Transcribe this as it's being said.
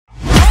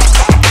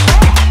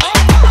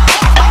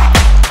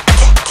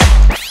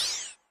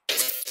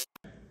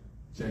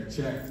Check,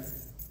 check.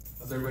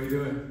 How's everybody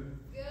doing?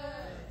 Good.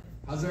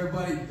 How's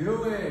everybody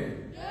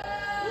doing? Good.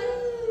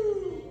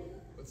 Woo!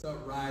 What's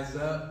up, Rise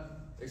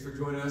Up? Thanks for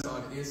joining us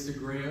on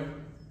Instagram.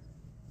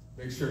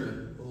 Make sure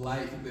to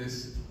like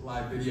this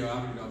live video. I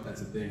don't even know if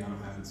that's a thing. I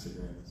don't have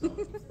Instagram. So.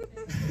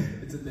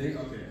 It's a thing?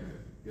 Okay,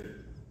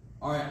 good.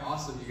 All right,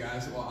 awesome, you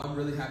guys. Well, I'm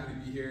really happy to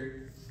be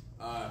here.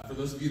 For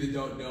those of you that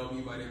don't know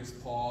me, my name is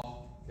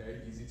Paul. Okay,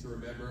 easy to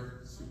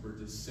remember. Super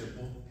just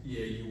simple.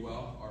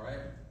 P-A-U-L, all right?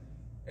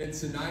 And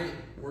tonight,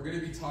 we're going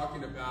to be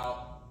talking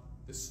about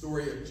the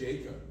story of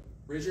Jacob.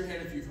 Raise your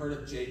hand if you've heard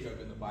of Jacob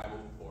in the Bible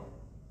before.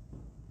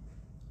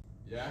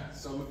 Yeah?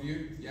 Some of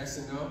you? Yes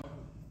and no?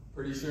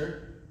 Pretty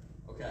sure?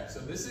 Okay,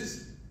 so this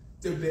is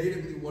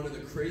debatably one of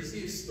the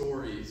craziest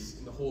stories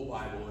in the whole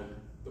Bible. And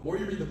the more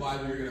you read the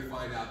Bible, you're going to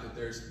find out that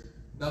there's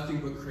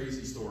nothing but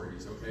crazy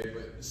stories, okay?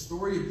 But the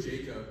story of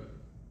Jacob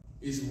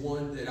is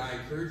one that I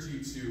encourage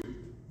you to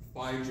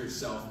find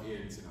yourself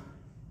in tonight,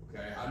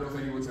 okay? I don't know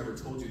if anyone's ever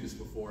told you this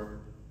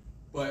before,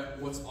 but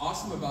what's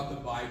awesome about the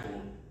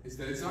Bible is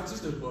that it's not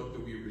just a book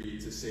that we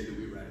read to say that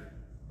we read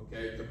it,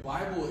 okay? The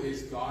Bible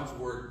is God's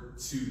word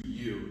to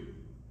you,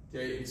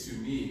 okay, and to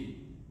me.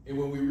 And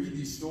when we read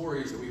these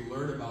stories and we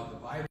learn about the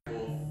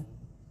Bible,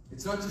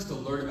 it's not just to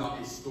learn about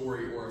a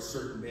story or a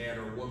certain man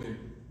or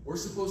woman. We're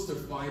supposed to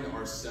find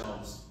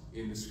ourselves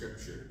in the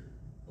Scripture,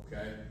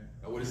 okay?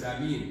 Now, what does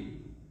that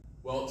mean?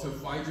 Well, to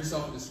find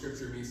yourself in the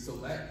Scripture means to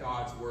let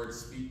God's word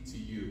speak to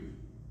you,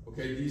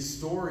 okay? These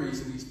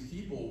stories and these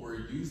people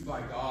were used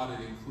by God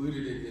and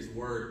included in His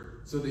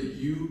word so that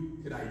you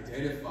could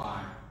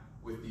identify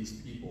with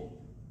these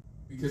people,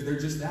 because they're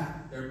just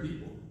that. They're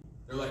people.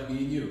 They're like me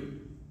and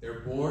you.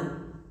 They're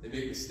born, they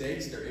make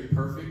mistakes, they're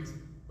imperfect,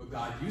 but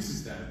God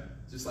uses them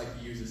just like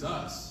He uses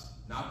us,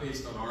 not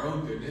based on our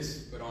own goodness,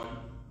 but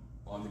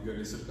on the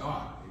goodness of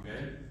God.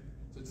 Amen?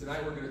 So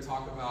tonight we're going to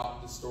talk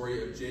about the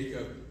story of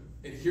Jacob.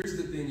 And here's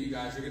the thing, you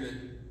guys, you're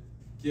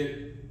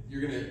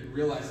going to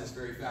realize this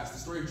very fast. The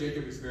story of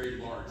Jacob is very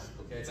large,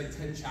 okay? It's like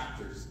 10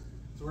 chapters.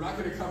 So we're not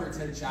going to cover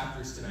 10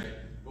 chapters tonight,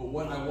 but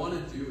what I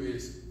want to do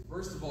is,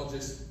 first of all,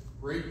 just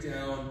break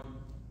down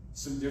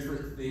some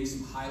different things,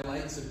 some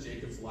highlights of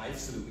Jacob's life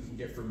so that we can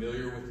get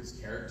familiar with his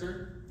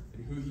character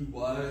and who he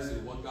was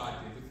and what God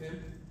did with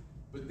him.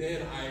 But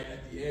then I,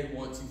 at the end,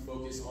 want to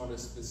focus on a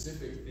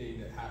specific thing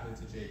that happened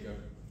to Jacob,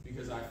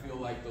 because I feel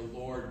like the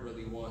Lord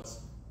really wants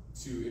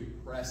to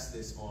impress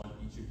this on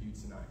each of you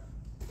tonight,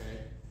 okay?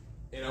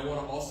 And I want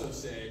to also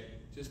say,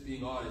 just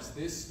being honest,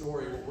 this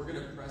story, what we're going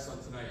to press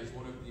on tonight, is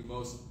one of the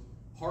most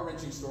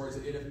heart-wrenching stories.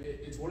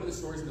 It's one of the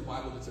stories in the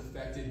Bible that's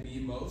affected me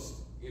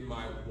most in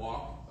my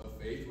walk of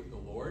faith with the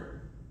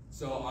Lord.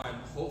 So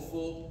I'm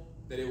hopeful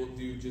that it will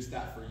do just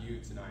that for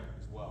you tonight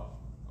as well,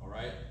 all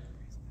right?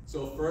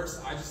 So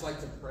first, I just like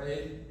to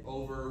pray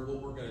over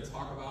what we're going to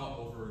talk about,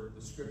 over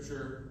the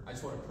Scripture. I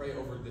just want to pray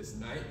over this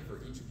night for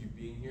each of you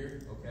being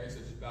here, okay? So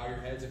just bow your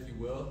heads if you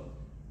will.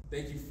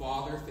 Thank you,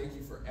 Father. Thank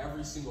you for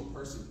every single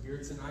person here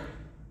tonight.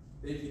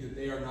 Thank you that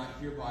they are not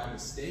here by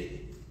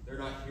mistake. They're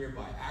not here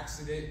by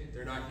accident.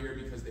 They're not here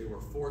because they were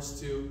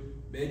forced to.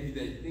 Maybe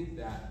they think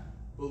that.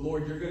 But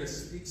Lord, you're going to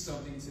speak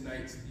something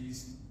tonight to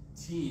these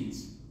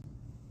teens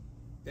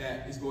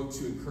that is going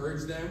to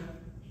encourage them,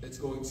 that's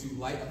going to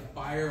light a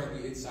fire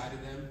on the inside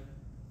of them,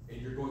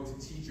 and you're going to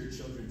teach your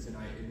children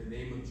tonight in the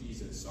name of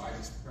Jesus. So I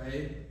just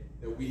pray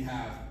that we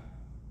have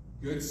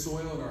good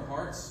soil in our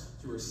hearts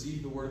to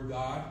receive the Word of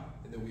God,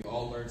 and that we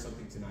all learn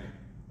something tonight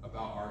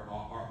about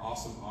our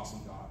awesome,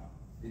 awesome God.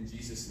 In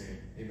Jesus' name,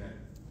 amen.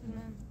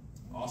 Amen.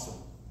 Awesome.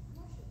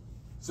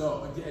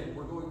 So again,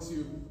 we're going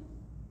to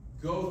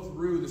go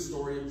through the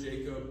story of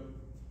Jacob,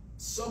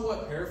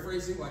 somewhat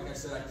paraphrasing. Like I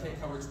said, I can't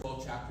cover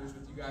 12 chapters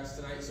with you guys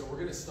tonight, so we're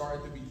going to start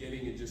at the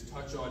beginning and just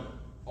touch on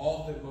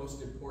all the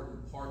most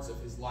important parts of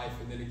his life,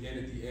 and then again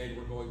at the end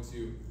we're going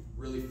to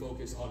really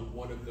focus on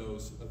one of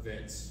those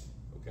events,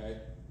 okay?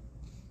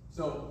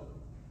 So,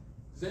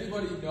 does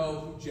anybody know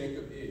who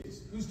Jacob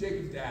is? Who's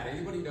Jacob's dad?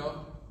 Anybody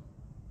know?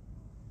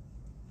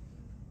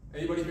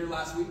 Anybody here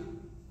last week?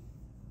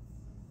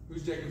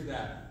 Who's Jacob's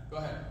dad? Go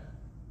ahead.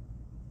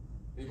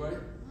 Anybody?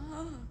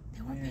 Oh,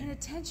 they weren't paying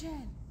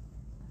attention.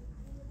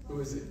 Who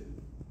is it?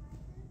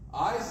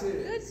 Isaac.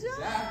 Good job.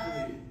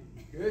 Exactly.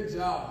 Good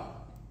job.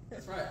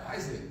 That's right,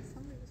 Isaac.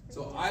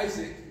 So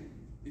Isaac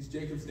is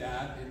Jacob's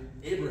dad, and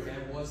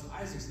Abraham was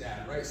Isaac's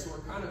dad, right? So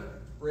we're kind of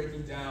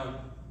breaking down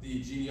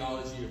the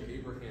genealogy of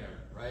Abraham,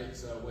 right?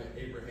 So it went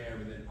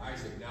Abraham and then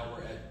Isaac. Now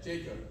we're at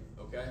Jacob,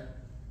 okay?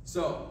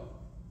 So,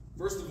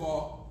 first of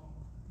all,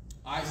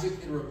 Isaac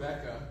and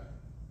Rebekah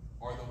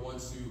are the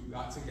ones who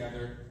got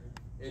together,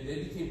 and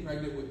they became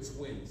pregnant with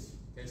twins.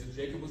 Okay, so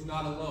Jacob was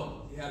not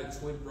alone. He had a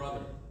twin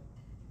brother.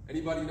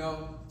 Anybody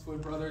know twin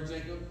brother of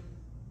Jacob?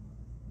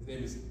 His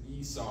name is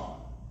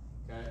Esau.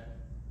 Okay?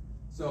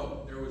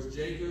 So there was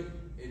Jacob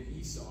and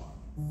Esau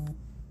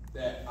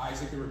that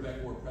Isaac and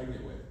Rebekah were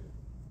pregnant with.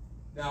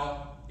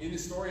 Now, in the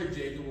story of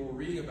Jacob, when we're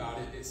reading about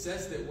it, it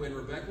says that when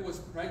Rebekah was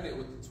pregnant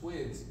with the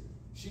twins,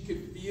 she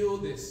could feel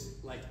this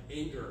like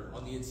anger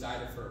on the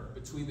inside of her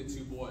between the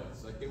two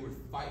boys. Like they would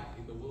fight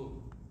in the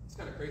womb. It's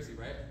kind of crazy,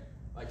 right?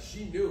 Like,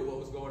 she knew what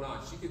was going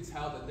on. She could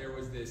tell that there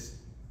was this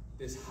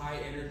high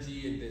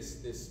energy and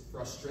this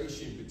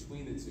frustration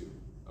between the two,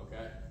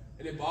 okay?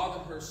 And it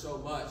bothered her so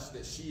much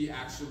that she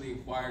actually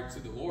inquired to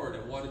the Lord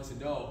and wanted to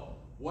know,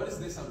 what is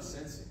this I'm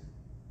sensing?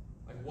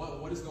 Like,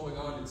 what is going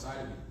on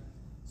inside of me?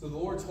 So the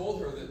Lord told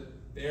her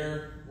that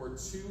there were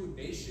two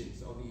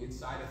nations on the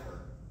inside of her,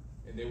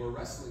 and they were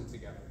wrestling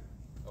together,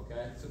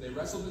 okay? So they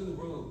wrestled in the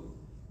womb,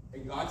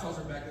 and God tells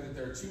Rebecca that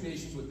there are two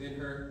nations within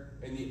her,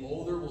 and the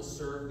older will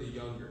serve the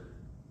younger.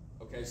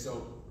 Okay,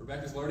 so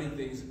Rebecca's learning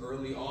things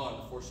early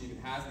on before she even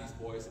has these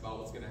boys about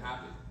what's going to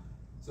happen.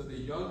 So the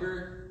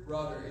younger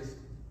brother is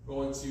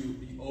going to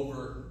be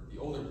over the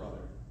older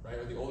brother, right?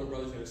 Or the older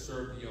brother is going to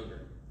serve the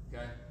younger,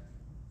 okay?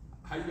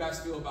 How do you guys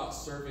feel about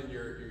serving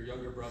your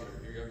younger brother,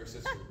 your younger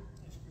sister?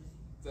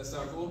 Does that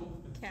sound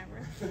cool?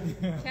 Cameron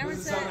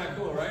Doesn't said, sound that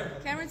cool,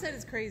 right? Cameron said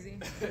it's crazy.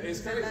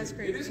 It's crazy. That's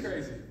crazy. It is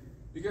crazy.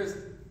 Because,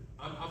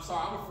 I'm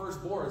sorry, I'm a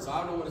firstborn, so I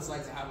don't know what it's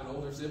like to have an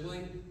older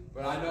sibling,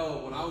 but I know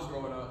when I was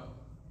growing up,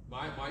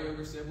 my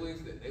younger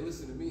siblings, they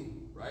listen to me,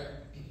 right?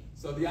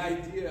 So the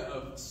idea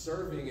of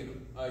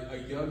serving a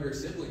younger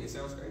sibling, it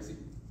sounds crazy.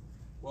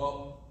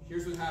 Well,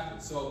 here's what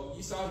happened. So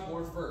Esau is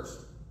born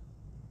first.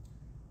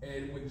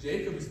 And when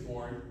Jacob is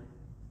born,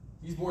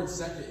 he's born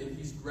second, and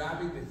he's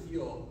grabbing the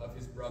heel of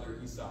his brother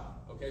Esau.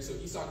 Okay, so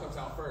Esau comes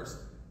out first,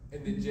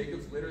 and then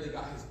Jacob's literally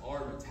got his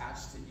arm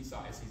attached to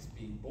Esau as he's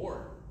being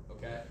born.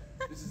 Okay?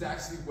 This is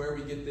actually where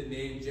we get the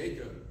name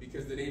Jacob,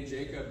 because the name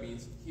Jacob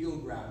means heel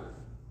grabber.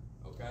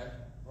 Okay?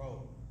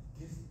 Bro,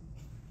 this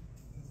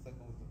stuck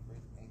with the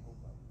first ankle.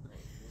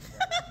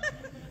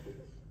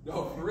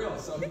 No, for real.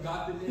 So he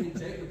got the name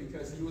Jacob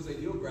because he was a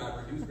heel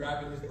grabber. He was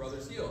grabbing his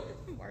brother's heel.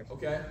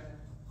 Okay?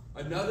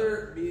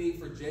 Another meaning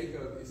for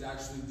Jacob is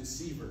actually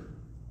deceiver.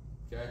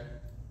 Okay?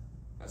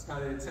 That's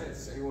kind of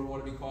intense. Anyone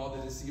want to be called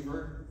a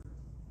deceiver?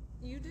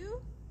 You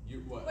do?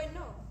 You what? Wait,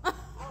 no. Oh,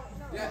 wait,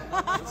 no. Yeah.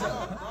 What's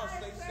up?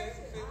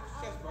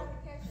 Bro.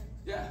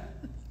 Yeah.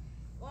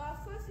 Well,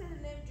 I first heard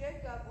the name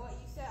Jacob, what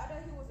you said, I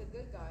thought he was a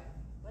good guy.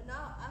 But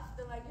now,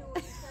 after like hearing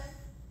what you said,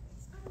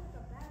 it's kind of like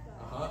a bad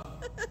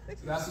guy.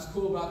 So that's what's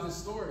cool about this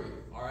story.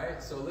 All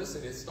right. So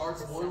listen, it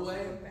starts one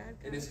way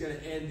and it's going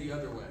to end the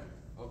other way.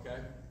 Okay.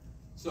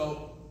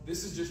 So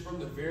this is just from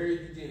the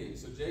very beginning.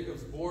 So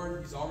Jacob's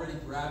born. He's already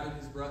grabbing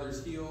his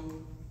brother's heel.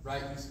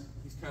 Right.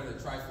 He's kind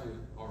of trifling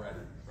already.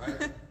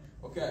 Right.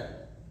 Okay.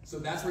 So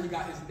that's where he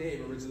got his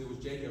name. Originally was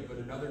Jacob, but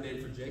another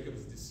name for Jacob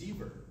is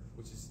deceiver,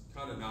 which is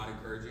kind of not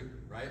encouraging,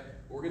 right?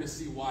 But we're going to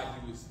see why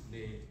he was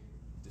named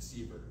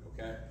deceiver,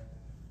 okay?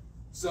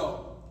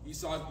 So,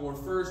 Esau's born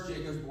first,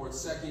 Jacob's born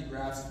second,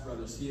 grabs his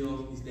brother's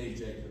heel, he's named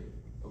Jacob,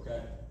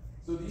 okay?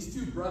 So these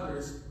two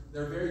brothers,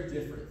 they're very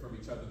different from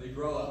each other. They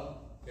grow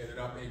up, okay, they're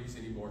not babies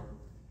anymore.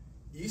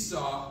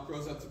 Esau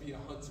grows up to be a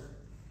hunter.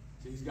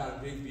 So he's got a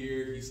big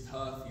beard, he's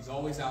tough, he's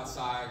always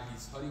outside,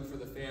 he's hunting for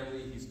the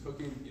family, he's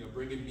cooking,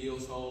 bringing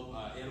meals home,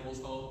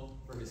 animals home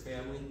for his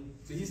family.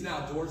 So he's an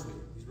outdoorsman,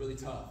 he's really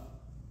tough.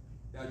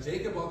 Now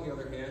Jacob, on the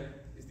other hand,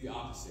 is the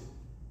opposite.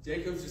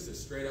 Jacob's just a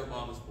straight up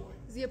mama's boy.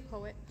 Is he a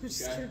poet?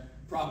 Okay?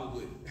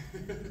 Probably.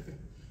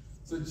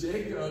 So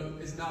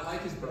Jacob is not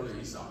like his brother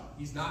Esau.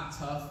 He's not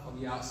tough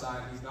on the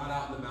outside, he's not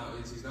out in the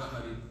mountains, he's not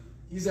hunting.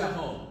 He's at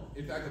home.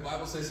 In fact, the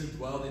Bible says he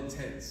dwelled in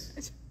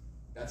tents.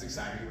 That's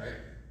exciting, right?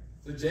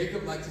 So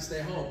Jacob liked to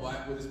stay home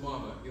with his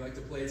mama. He liked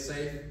to play it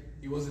safe.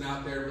 He wasn't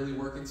out there really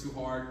working too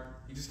hard.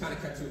 He just kind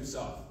of kept to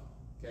himself.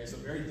 Okay, so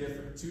very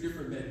different. Two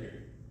different men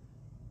here.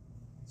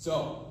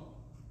 So,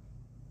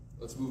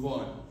 let's move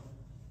on.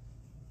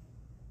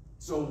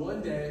 So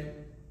one day,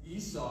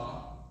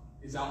 Esau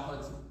is out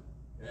hunting.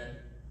 Okay?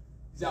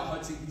 He's out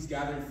hunting. He's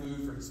gathering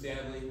food for his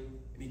family.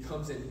 And he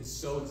comes in. He's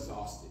so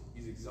exhausted.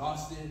 He's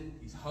exhausted.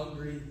 He's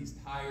hungry. He's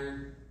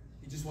tired.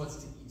 He just wants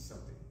to eat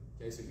something.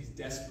 Okay, so he's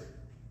desperate.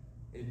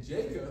 And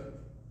Jacob,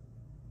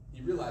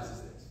 he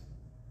realizes this.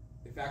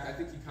 In fact, I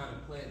think he kind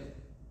of planned it.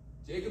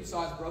 Jacob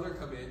saw his brother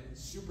come in,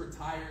 super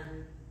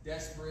tired,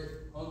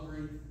 desperate,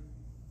 hungry.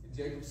 And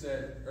Jacob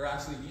said, or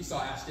actually Esau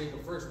asked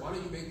Jacob first, why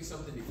don't you make me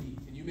something to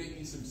eat? Can you make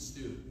me some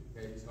stew?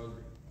 Okay, he's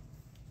hungry.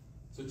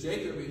 So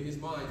Jacob, in his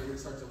mind, you're going to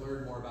start to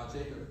learn more about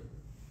Jacob.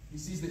 He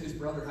sees that his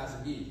brother has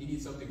a need. He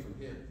needs something from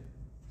him.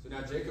 So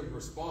now Jacob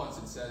responds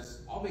and says,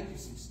 I'll make you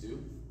some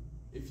stew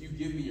if you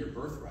give me your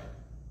birthright.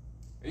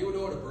 Anyone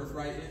know what a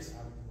birthright is?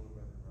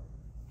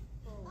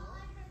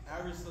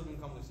 Average living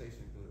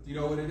conversation. Do you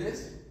know what it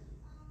is?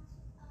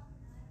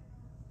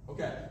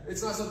 Okay,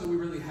 it's not something we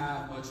really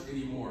have much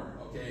anymore,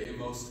 okay, in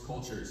most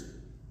cultures.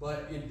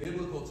 But in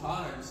biblical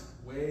times,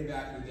 way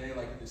back in the day,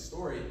 like in this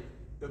story,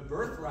 the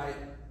birthright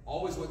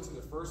always went to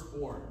the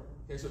firstborn.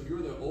 Okay, so if you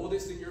were the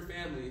oldest in your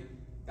family,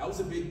 that was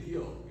a big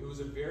deal. It was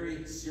a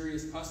very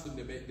serious custom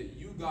to make that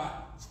you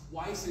got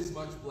twice as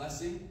much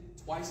blessing,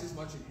 twice as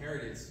much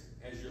inheritance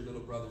as your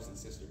little brothers and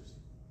sisters.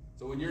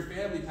 So when your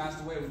family passed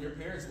away, when your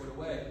parents went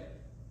away,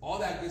 all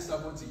that good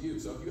stuff went to you.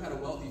 So if you had a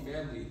wealthy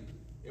family,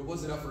 it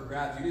wasn't up for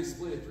grabs. You didn't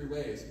split it three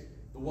ways.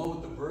 The one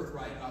with the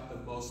birthright got the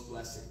most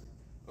blessing.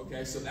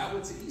 Okay, so that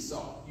went to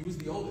Esau. He was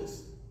the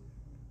oldest.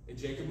 And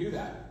Jacob knew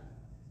that.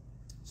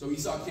 So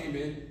Esau came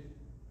in.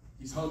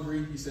 He's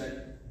hungry. He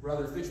said,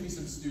 brother, fix me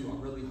some stew.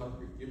 I'm really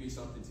hungry. Give me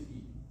something to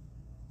eat.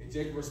 And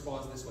Jacob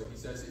responds this way. He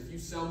says, if you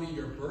sell me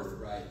your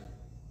birthright,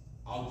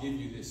 I'll give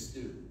you this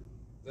stew.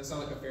 Does that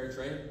sound like a fair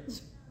trade?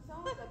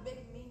 Sounds like a big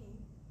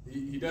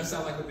meanie. He does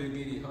sound like a big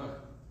meanie, huh?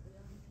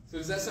 So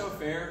does that sound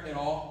fair at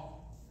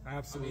all?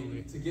 Absolutely. I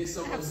mean, to get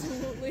someone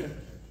Absolutely.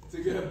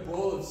 to get a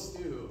bowl of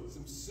stew,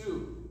 some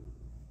soup,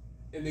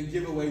 and then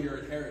give away your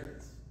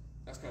inheritance.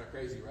 That's kind of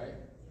crazy, right?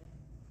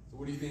 So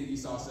what do you think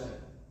Esau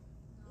said?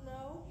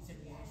 No.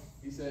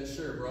 He said,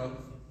 sure, bro.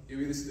 Give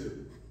me the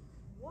stew.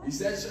 What? He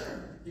said,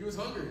 sure. He was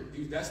hungry.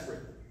 He was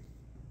desperate.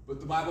 But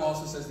the Bible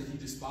also says that he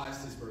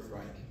despised his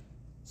birthright.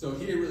 So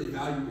he didn't really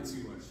value it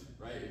too much,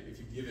 right? If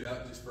you give it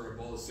up just for a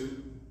bowl of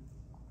soup.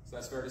 So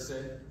that's fair to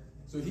say.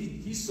 So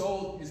he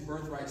sold his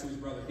birthright to his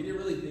brother. He didn't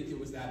really think it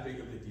was that big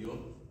of a deal.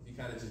 He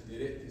kind of just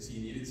did it because he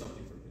needed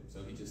something from him. So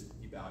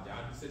he bowed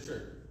down. He said,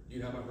 sure, you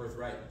can have my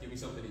birthright. Give me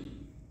something to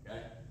eat.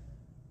 Okay?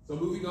 So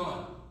moving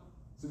on.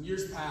 Some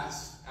years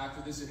pass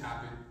after this had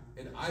happened.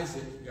 And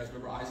Isaac, you guys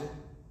remember Isaac?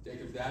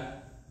 Jacob's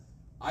dad?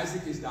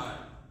 Isaac is dying.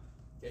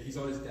 Okay, he's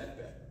on his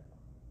deathbed.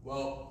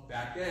 Well,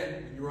 back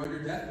then, when you were on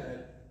your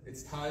deathbed,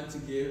 it's time to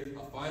give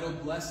a final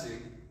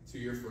blessing to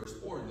your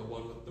firstborn, the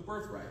one with the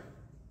birthright.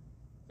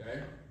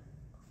 Okay?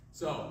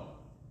 So,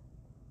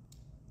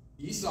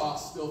 Esau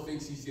still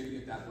thinks he's going to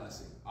get that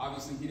blessing.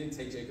 Obviously, he didn't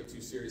take Jacob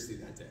too seriously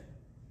that day.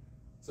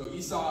 So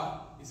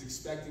Esau is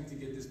expecting to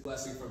get this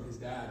blessing from his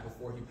dad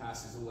before he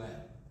passes away.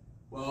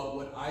 Well,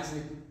 what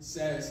Isaac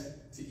says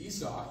to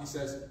Esau, he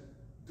says,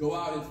 go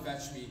out and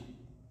fetch me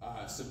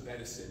some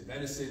venison.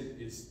 Venison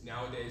is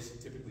nowadays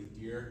typically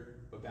deer,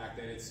 but back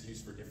then it's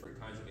used for different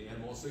kinds of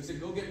animals. So he said,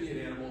 go get me an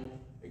animal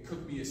and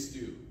cook me a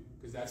stew,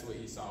 because that's what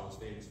Esau was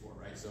famous for,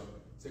 right? So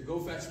he said, go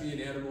fetch me an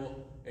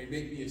animal and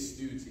make me a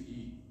stew to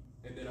eat,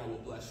 and then I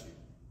will bless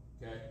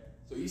you. Okay?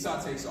 So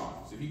Esau takes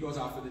off. So he goes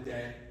out for the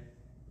day,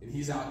 and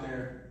he's out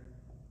there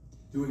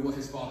doing what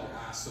his father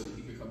asked so that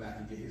he could come back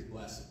and get his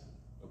blessing.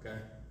 Okay?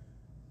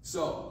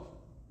 So,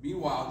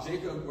 meanwhile,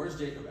 Jacob, where's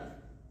Jacob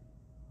at?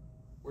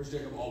 Where's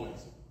Jacob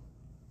always?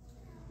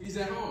 He's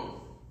at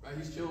home, right?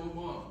 He's chilling with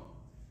mom.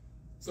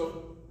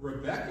 So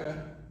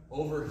Rebecca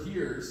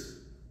overhears,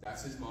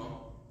 that's his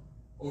mom,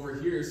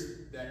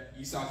 overhears that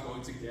Esau's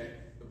going to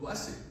get the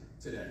blessing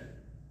today.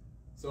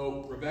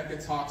 So Rebecca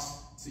talks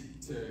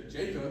to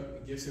Jacob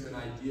and gives him an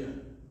idea.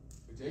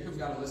 But Jacob's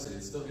got to listen.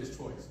 It's still his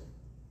choice.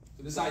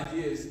 So this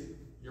idea is,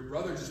 your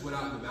brother just went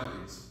out in the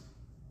mountains.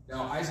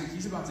 Now Isaac,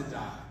 he's about to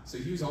die. So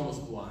he was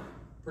almost blind.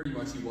 Pretty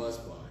much he was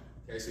blind.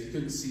 Okay, so he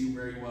couldn't see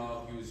very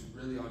well. He was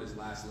really on his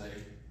last leg.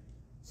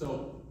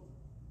 So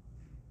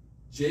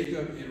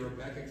Jacob and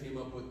Rebecca came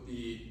up with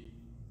the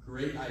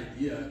great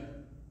idea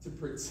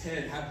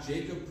to have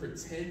Jacob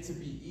pretend to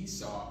be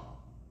Esau,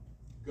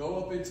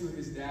 go up into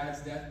his dad's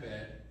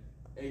deathbed,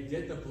 and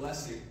get the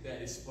blessing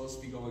that is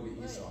supposed to be going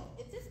to Esau.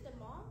 Wait, is this the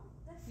mom?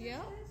 That's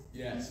Yeah.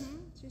 Yes. Mm-hmm.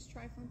 She's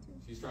trifling too.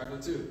 She's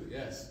trifling too.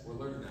 Yes, we're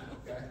learning that,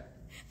 okay?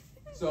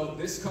 So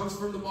this comes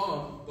from the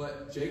mom,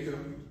 but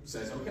Jacob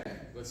says, okay,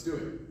 let's do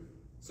it.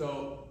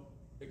 So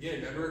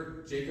again,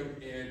 remember,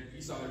 Jacob and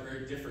Esau are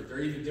very different. They're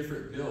even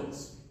different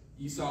builds.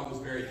 Esau was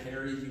very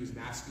hairy. He was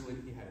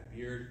masculine. He had a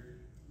beard.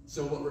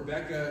 So what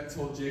Rebecca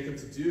told Jacob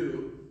to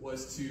do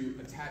was to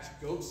attach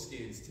goat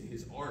skins to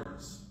his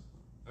arms.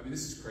 I mean,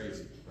 this is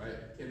crazy, right?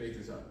 Can't make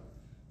this up.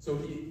 So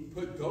he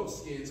put goat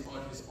skins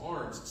on his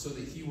arms so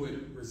that he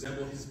would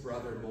resemble his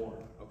brother more,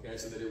 okay?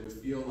 So that it would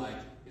feel like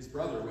his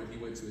brother when he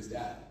went to his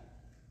dad.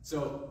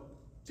 So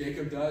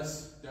Jacob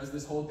does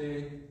this whole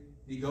thing.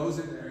 He goes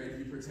in there and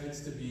he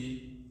pretends to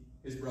be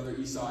his brother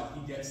Esau,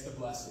 and he gets the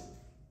blessing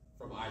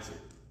from Isaac.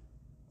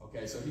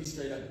 Okay, so he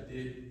straight up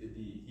did the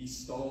deed. He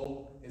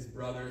stole his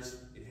brother's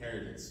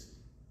inheritance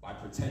by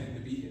pretending to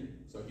be him.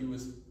 So he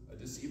was a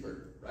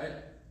deceiver, right?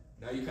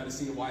 Now you kind of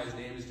see why his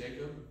name is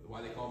Jacob,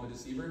 why they call him a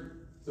deceiver.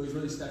 So he's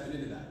really stepping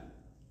into that.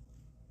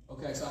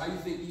 Okay, so how do you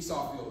think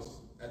Esau feels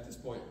at this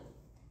point?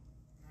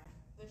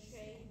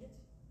 Betrayed.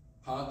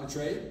 Huh?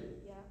 Betrayed?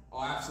 Yeah.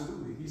 Oh,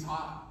 absolutely. He's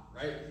hot,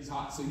 right? He's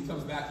hot. So he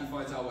comes back, he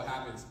finds out what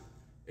happens,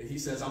 and he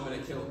says, I'm going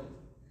to kill him.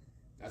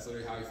 That's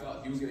literally how he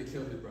felt. He was going to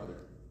kill his brother.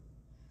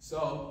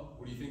 So,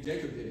 what do you think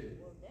Jacob did?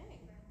 Well, dang.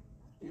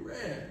 He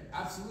ran.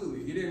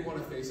 Absolutely. He didn't want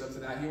to face up to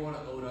that. He didn't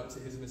want to own up to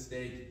his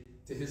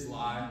mistake, to his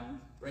lie.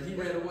 Right? He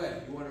ran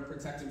away. He wanted to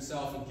protect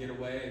himself and get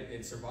away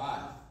and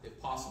survive, if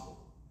possible.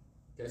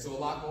 Okay, so a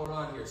lot going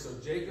on here. So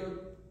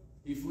Jacob,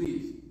 he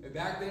flees. And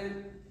back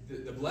then,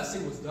 the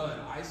blessing was done.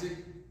 Isaac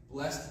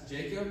blessed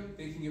Jacob,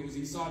 thinking it was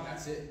Esau.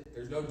 That's it.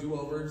 There's no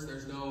do-overs.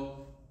 There's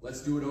no,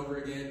 let's do it over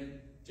again.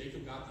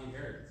 Jacob got the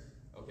inheritance.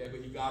 Okay,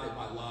 but he got it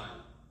by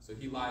lying. So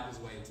he lied his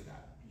way into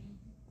that.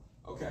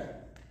 Okay.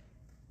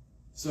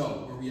 So,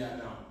 where are we at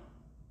now?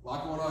 A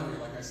lot going on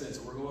here, like I said.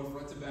 So we're going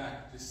front to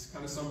back, just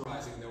kind of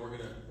summarizing, and then we're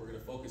gonna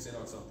focus in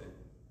on something.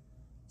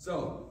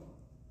 So,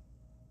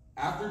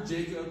 after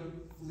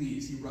Jacob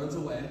flees, he runs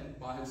away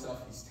by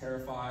himself. He's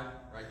terrified,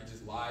 right? He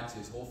just lied to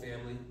his whole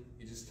family.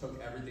 He just took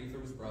everything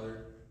from his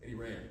brother, and he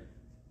ran.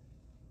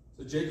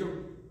 So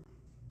Jacob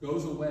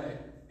goes away,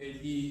 and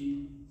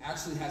he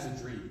actually has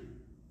a dream.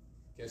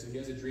 Okay, so he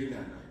has a dream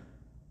that night.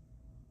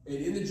 And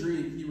in the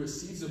dream, he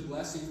receives a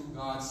blessing from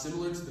God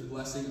similar to the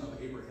blessing of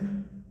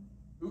Abraham.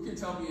 Who can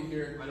tell me in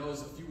here, I know it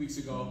was a few weeks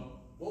ago,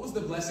 what was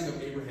the blessing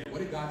of Abraham? What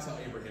did God tell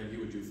Abraham he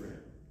would do for him?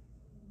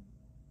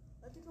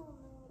 I think I know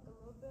a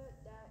little bit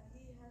that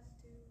he has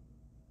to,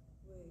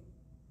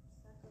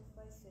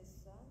 sacrifice his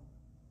son.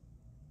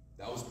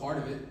 That was part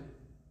of it.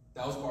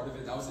 That was part of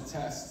it. That was a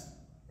test,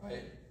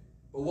 right?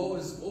 But what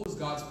was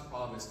God's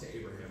promise to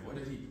Abraham? What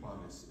did he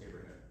promise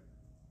Abraham?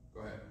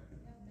 Go ahead.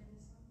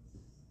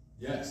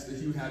 Yes, that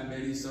he would have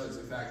many sons.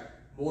 In fact,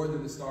 more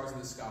than the stars in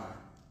the sky,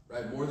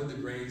 right? More than the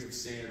grains of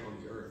sand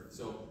on the earth.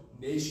 So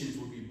nations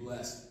would be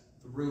blessed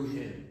through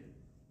him,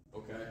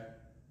 okay?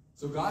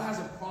 So God has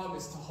a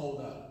promise to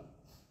hold up.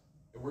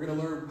 And we're going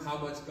to learn how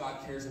much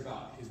God cares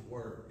about his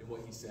word and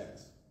what he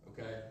says,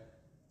 okay?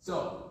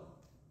 So,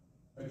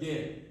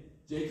 again,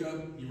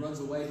 Jacob, he runs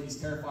away. He's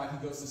terrified. He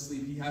goes to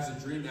sleep. He has a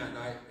dream that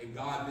night, and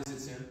God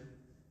visits him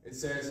and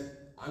says,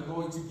 I'm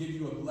going to give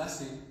you a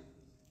blessing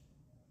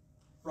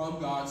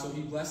from God. So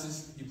he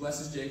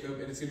blesses Jacob,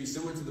 and it's going to be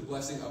similar to the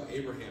blessing of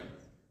Abraham.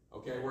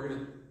 Okay, we're going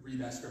to read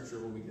that scripture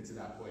when we get to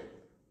that point.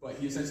 But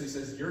he essentially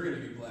says, you're going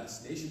to be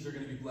blessed. Nations are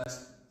going to be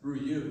blessed through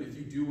you. And if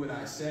you do what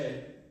I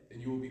say,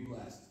 then you will be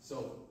blessed.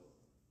 So,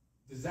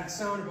 does that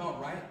sound about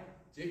right?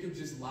 Jacob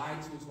just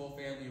lied to his whole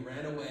family,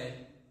 ran away,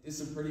 did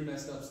some pretty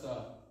messed up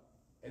stuff.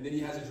 And then he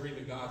has a dream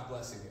of God's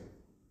blessing him.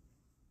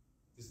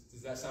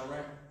 Does that sound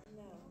right?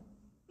 No.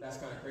 That's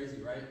kind of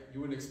crazy, right? You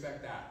wouldn't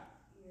expect that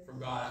from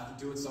God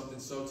after doing something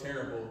so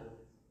terrible.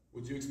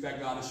 Would you expect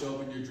God to show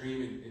up in your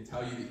dream and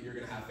tell you that you're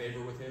going to have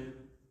favor with him?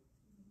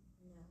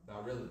 No.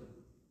 Not really,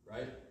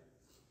 right?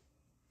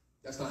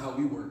 That's not how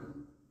we work.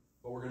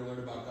 But we're going to learn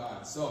about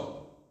God.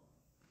 So,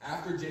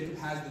 after Jacob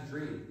has the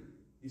dream,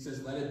 he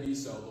says, let it be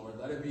so, Lord.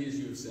 Let it be as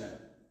you have said.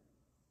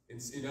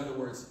 In other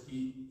words,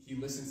 he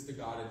listens to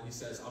God and he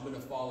says, I'm going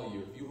to follow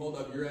you. If you hold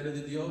up your end of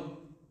the deal,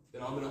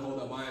 then I'm going to hold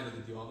up my end of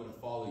the deal. I'm going to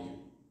follow you.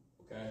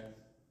 Okay?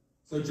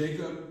 So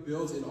Jacob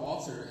builds an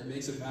altar and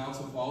makes a vow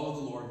to follow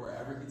the Lord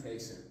wherever he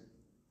takes him.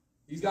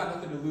 He's got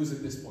nothing to lose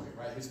at this point,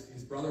 right?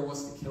 His brother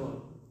wants to kill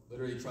him,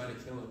 literally trying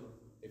to kill him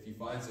if he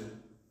finds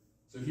him.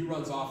 So he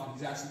runs off and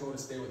he's actually going to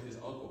stay with his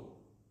uncle.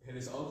 And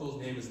his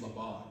uncle's name is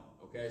Laban.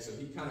 Okay, so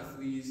he kind of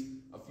flees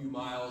a few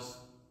miles,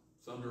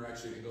 some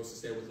direction, and goes to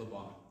stay with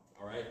Laban.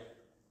 All right?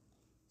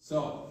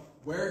 So,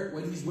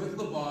 when he's with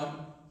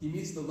Laban, he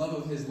meets the love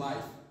of his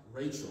life,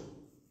 Rachel,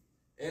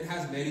 and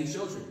has many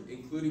children,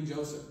 including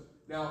Joseph.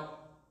 Now,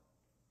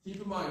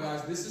 keep in mind,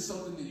 guys, this is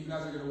something that you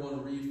guys are going to want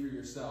to read for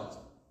yourselves.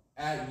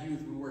 At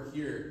youth, when we're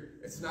here,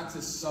 it's not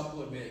to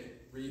supplement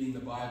reading the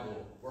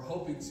Bible. We're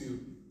hoping to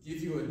give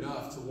you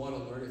enough to want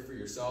to learn it for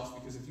yourselves,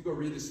 because if you go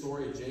read the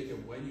story of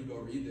Jacob, when you go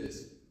read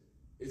this,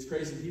 it's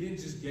crazy. He didn't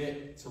just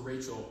get to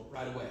Rachel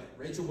right away.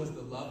 Rachel was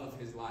the love of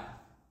his life,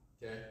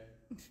 okay?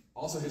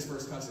 Also his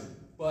first cousin.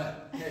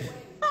 But, hey,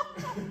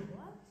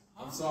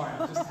 I'm sorry,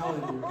 I'm just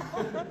telling you.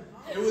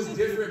 It was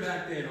different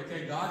back then,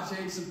 okay? God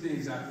changed some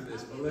things after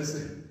this, but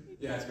listen.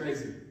 Yeah, it's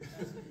crazy.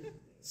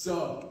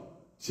 So,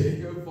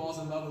 Jacob falls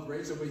in love with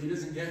Rachel, but he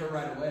doesn't get her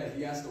right away.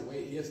 He has to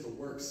wait. He has to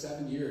work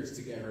 7 years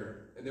to get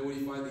her. And then when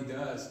he finally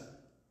does,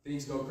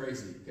 things go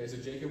crazy. Okay, so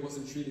Jacob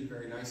wasn't treated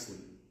very nicely.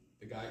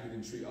 The guy who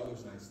didn't treat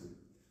others nicely.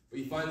 But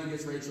he finally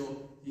gets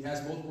Rachel. He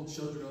has multiple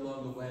children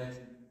along the way.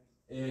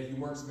 And he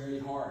works very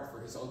hard for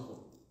his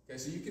uncle. Okay,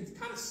 so you can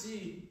kind of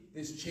see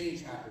this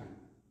change happening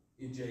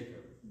in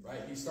Jacob,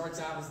 right? He starts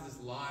out as this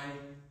lying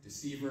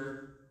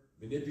deceiver,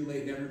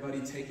 manipulating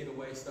everybody, taking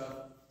away stuff,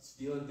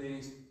 stealing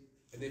things.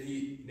 And then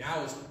he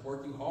now is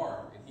working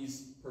hard, and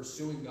he's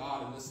pursuing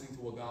God and listening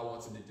to what God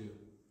wants him to do.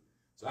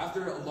 So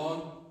after a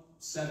long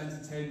 7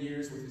 to 10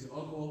 years with his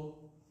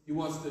uncle, he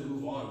wants to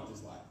move on with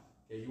his life.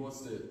 Okay, he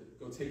wants to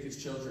go take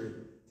his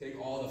children, take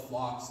all the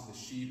flocks and the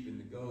sheep and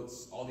the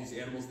goats, all these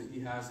animals that he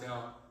has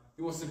now.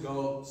 He wants to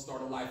go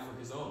start a life for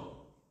his own,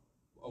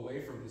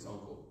 away from his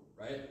uncle,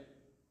 right?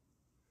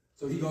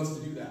 So he goes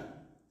to do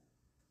that.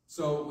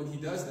 So when he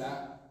does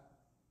that,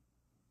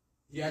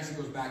 he actually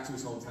goes back to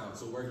his hometown,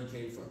 so where he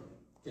came from.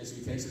 Okay, so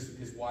he takes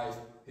his wife,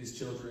 his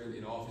children,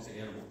 and all of his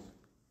animals.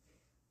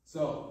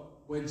 So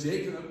when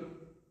Jacob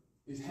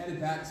is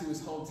headed back to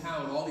his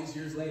hometown all these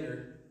years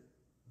later,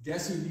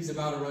 guess who he's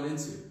about to run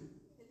into?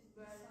 His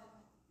brother.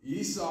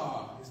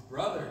 Esau, his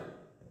brother.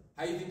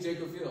 How do you think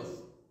Jacob feels?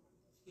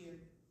 Scared.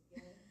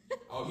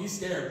 Oh, he's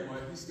scared, boy.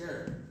 He's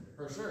scared,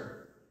 for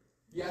sure.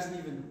 He hasn't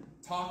even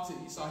talked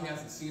to Esau. He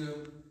hasn't seen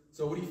him.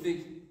 So what do you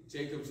think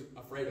Jacob's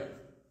afraid of?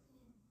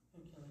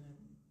 I'm killing him.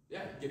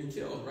 Yeah, getting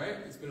killed, right?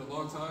 It's been a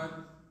long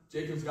time.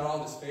 Jacob's got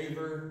all this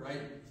favor,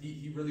 right?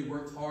 He really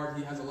worked hard.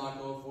 He has a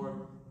lot going for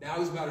him. Now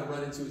he's about to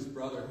run into his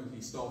brother who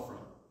he stole from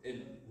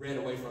and ran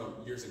away from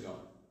years ago.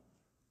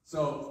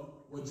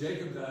 So what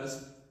Jacob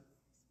does,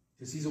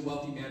 because he's a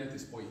wealthy man at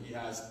this point, he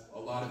has a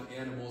lot of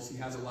animals. He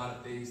has a lot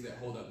of things that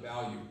hold up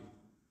value.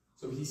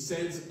 So he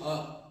sends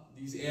up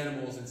these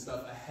animals and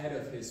stuff ahead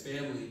of his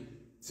family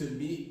to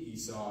meet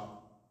Esau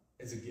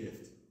as a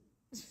gift.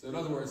 So in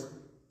other words,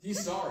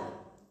 he's sorry,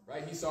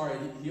 right? He's sorry.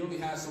 He only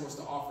has so much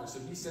to offer. So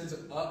he sends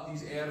up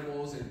these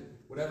animals and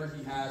whatever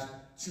he has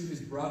to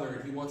his brother,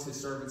 and he wants his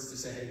servants to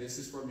say, hey, this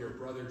is from your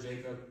brother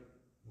Jacob.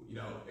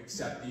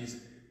 Accept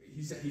these.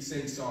 He's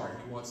saying sorry.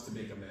 He wants to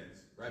make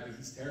amends, right? But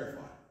he's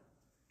terrified.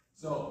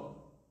 So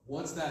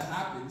once that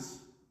happens,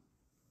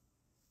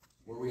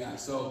 where are we at?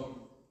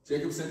 So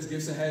Jacob sends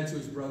gifts ahead to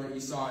his brother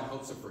Esau in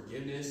hopes of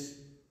forgiveness.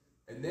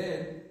 And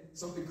then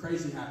something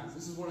crazy happens.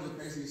 This is one of the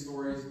craziest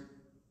stories,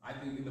 I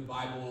think, in the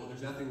Bible.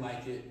 There's nothing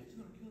like it.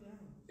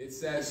 It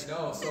says,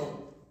 no,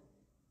 so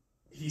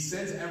he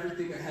sends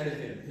everything ahead of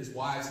him. His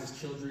wives, his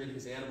children,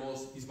 his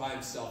animals. He's by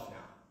himself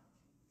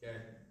now. Okay?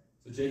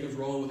 So Jacob's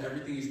rolling with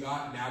everything he's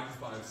got, and now he's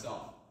by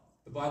himself.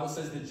 The Bible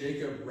says that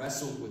Jacob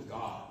wrestled with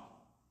God.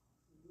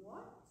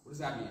 What does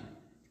that mean?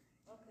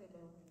 Okay,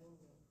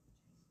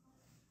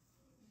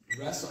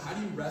 Wrestle. How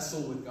do you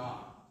wrestle with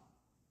God?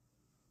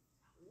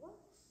 what?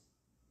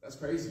 That's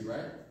crazy,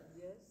 right?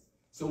 Yes.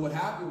 So what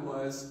happened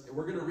was, and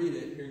we're going to read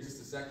it here in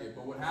just a second,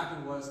 but what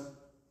happened was,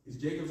 is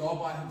Jacob's all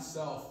by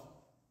himself,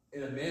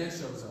 and a man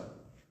shows up.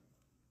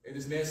 And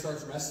this man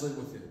starts wrestling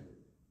with him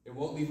and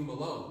won't leave him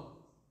alone.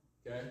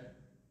 Okay?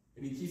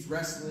 And he keeps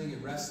wrestling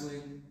and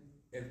wrestling,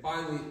 and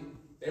finally,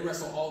 they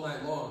wrestle all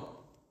night long,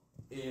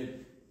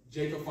 and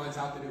Jacob finds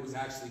out that it was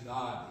actually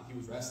God that he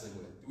was wrestling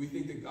with. Do we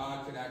think that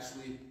God could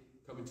actually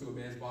come into a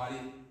man's body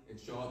and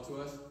show up to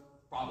us?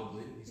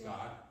 Probably. He's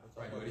God.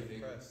 Right? Do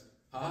anything.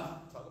 Huh?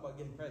 Talk about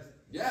getting pressed.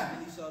 Yeah.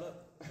 And he showed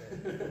up.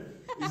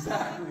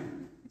 Exactly.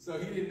 So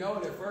he didn't know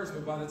it at first,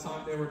 but by the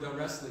time they were done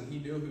wrestling, he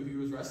knew who he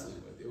was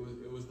wrestling with.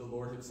 It was the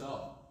Lord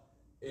himself.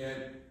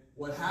 And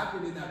what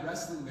happened in that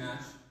wrestling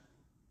match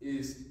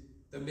is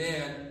the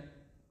man,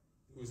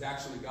 who's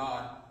actually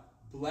God,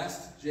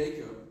 blessed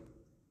Jacob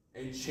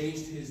and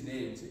changed his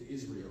name to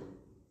Israel.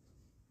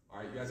 All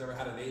right, you guys ever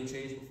had a name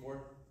change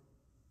before?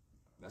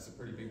 That's a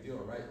pretty big deal,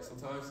 right?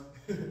 Sometimes.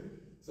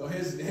 So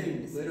his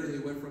name literally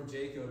went from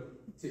Jacob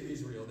to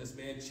Israel. This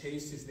man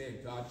changed his name.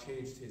 God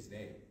changed his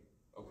name.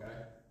 Okay?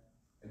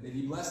 And then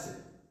he blessed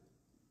it.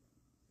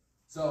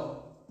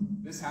 So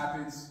this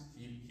happens.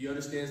 He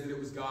understands that it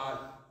was God,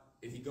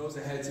 and he goes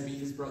ahead to meet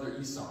his brother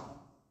Esau.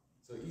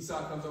 So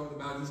Esau comes over the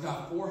mountain. He's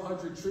got 400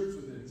 troops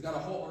with him. He's got a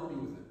whole army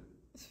with him.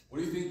 What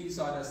do you think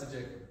Esau does to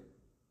Jacob?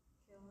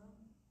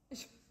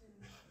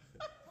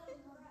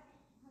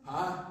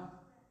 Huh?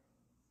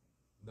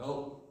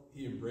 Nope.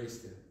 He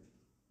embraced him.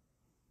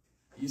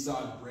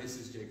 Esau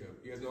embraces Jacob.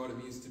 You guys know what it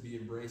means to be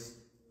embraced?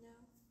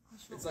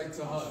 No. It's like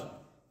to hug.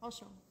 I'll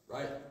show him.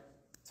 Right?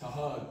 To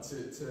hug,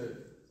 to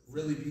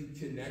really be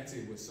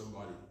connected with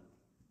somebody.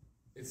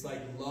 It's like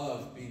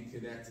love being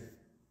connected.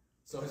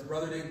 So his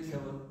brother didn't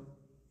kill him.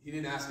 He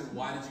didn't ask him,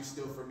 why did you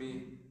steal from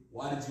me?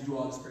 Why did you do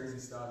all this crazy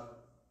stuff?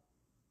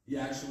 He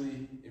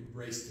actually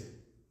embraced him.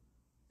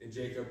 And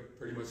Jacob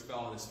pretty much fell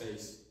on his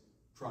face,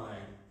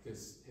 crying,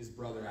 because his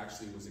brother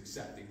actually was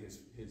accepting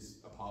his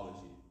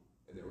apology.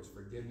 And there was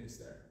forgiveness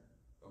there.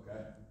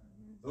 Okay?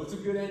 So it's a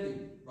good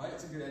ending, right?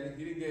 It's a good ending.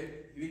 He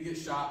didn't get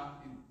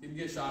shot. He didn't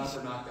get shot up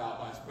or knocked out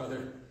by his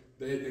brother.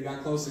 They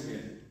got close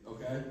again.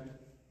 Okay?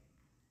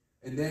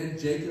 And then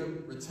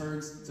Jacob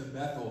returns to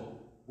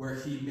Bethel, where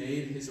he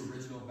made his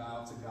original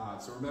vow to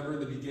God. So remember in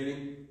the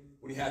beginning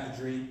when he had the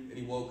dream and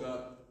he woke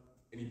up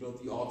and he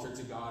built the altar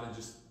to God and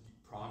just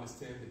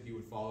promised him that he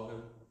would follow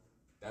him?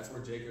 That's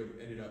where Jacob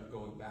ended up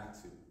going back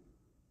to.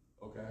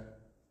 Okay?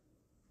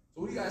 So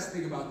what do you guys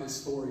think about this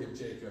story of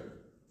Jacob?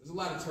 There's a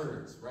lot of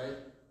turns, right?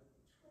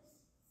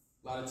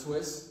 A lot of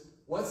twists.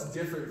 What's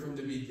different from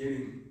the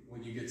beginning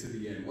when you get to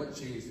the end? What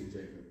changed in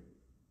Jacob?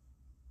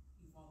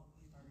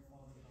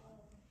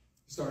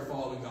 He started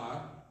following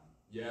God.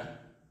 Yeah.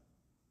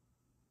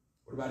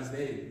 What about his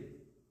name?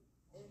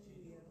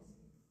 Israel.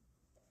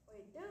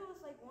 Wait, there was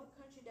like one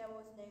country that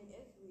was named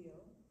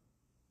Israel.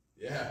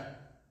 Yeah.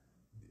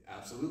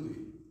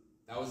 Absolutely.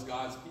 That was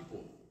God's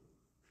people,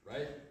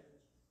 right?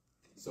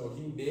 So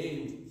he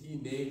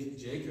named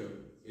Jacob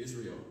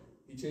Israel.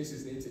 He changed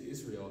his name to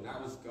Israel, and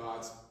that was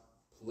God's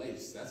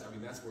place. That's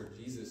where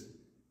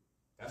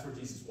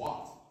Jesus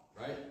walked,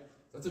 right?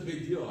 That's a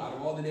big deal. Out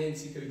of all the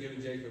names he could have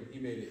given Jacob, he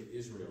made it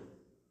Israel.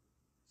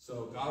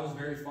 So God was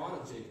very fond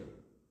of Jacob.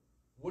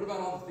 What about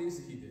all the things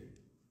that he did?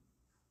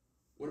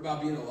 What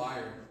about being a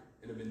liar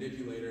and a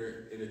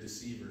manipulator and a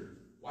deceiver?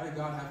 Why did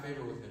God have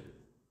favor with him?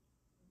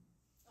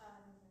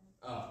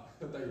 I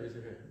thought you raised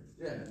your hand.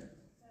 Yeah.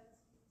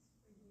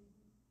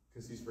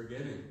 Because he's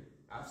forgiving.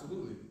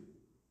 Absolutely.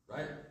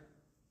 Right?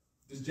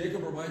 Does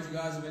Jacob remind you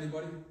guys of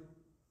anybody?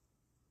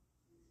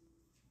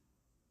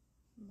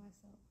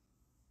 Myself.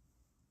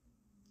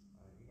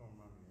 You don't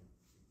remind me.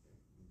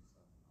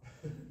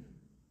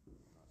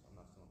 I'm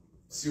not telling people.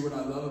 See, what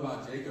I love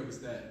about Jacob is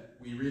that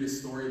we read a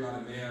story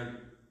about a man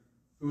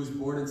who was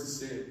born into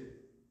sin,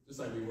 just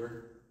like we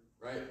were,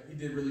 right? He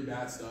did really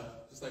bad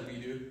stuff, just like we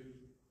do.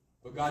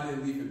 But God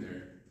didn't leave him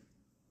there.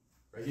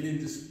 Right? He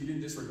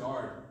didn't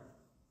disregard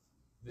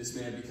this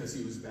man because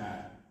he was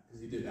bad,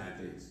 because he did bad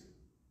things.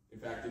 In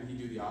fact, didn't he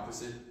do the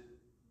opposite?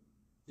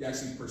 He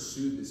actually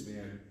pursued this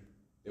man.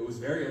 It was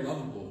very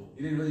unlovable.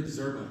 He didn't really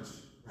deserve much,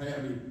 right?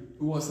 I mean,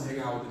 who wants to hang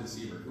out with a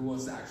deceiver? Who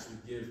wants to actually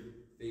give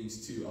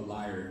things to a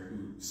liar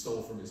who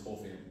stole from his whole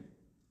family?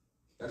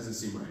 That doesn't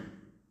seem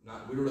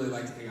right. We don't really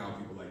like to hang out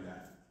with people like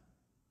that.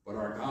 But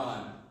our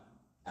God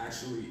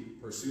actually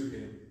pursued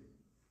him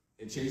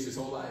and changed his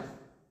whole life.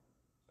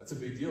 That's a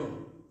big deal.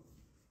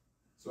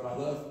 That's what I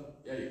love.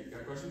 Yeah, you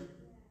got a question?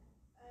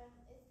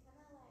 It's kind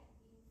of like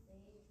being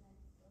saved, like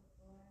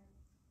before,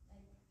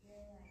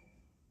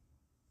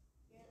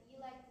 like you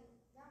like to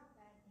not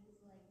bad things,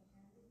 like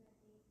kind of bad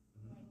things.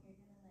 Like you're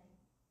kind of like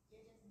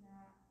you're just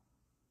not,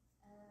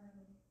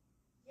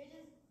 you're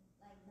just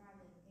like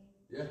not good, okay?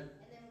 Yeah.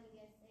 And then when you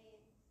get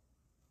saved,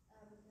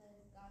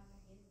 because God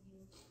forgives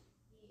you,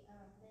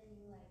 then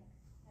you like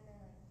kind of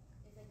like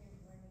it's like you're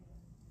born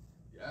again.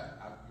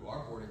 Yeah, you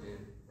are born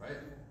again, right?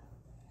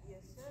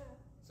 Yes, sir.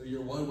 So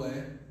you're one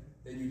way,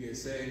 then you get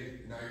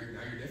saved, now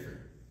you're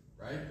different,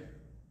 right?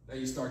 Now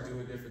you start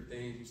doing different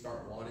things, you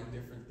start wanting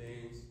different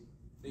things.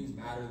 Things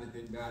matter that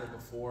didn't matter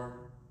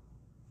before.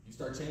 You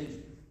start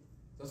changing.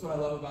 That's what I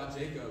love about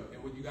Jacob,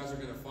 and what you guys are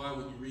going to find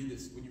when you read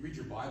this, when you read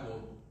your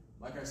Bible,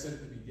 like I said at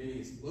the beginning,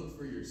 is look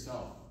for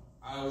yourself.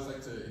 I always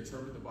like to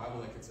interpret the Bible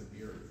like it's a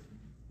mirror.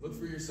 Look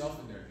for yourself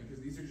in there,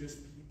 because these are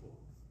just people.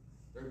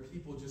 They're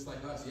people just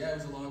like us. Yeah, it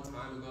was a long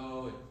time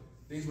ago, and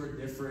things were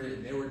different,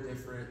 and they were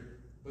different,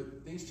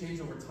 but things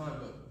change over time,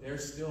 but they're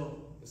still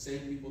the same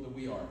people that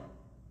we are.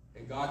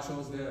 And God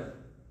chose them.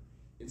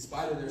 In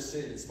spite of their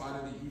sin, in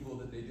spite of the evil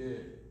that they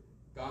did,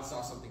 God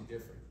saw something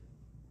different.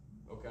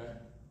 Okay?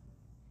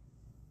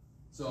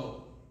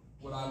 So,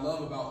 what I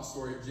love about the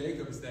story of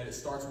Jacob is that it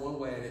starts one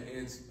way and it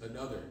ends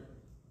another.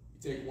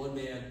 You take one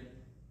man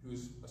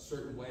who's a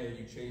certain way and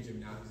you change him,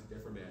 now he's a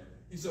different man.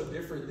 He's so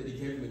different that he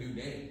gave him a new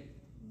name.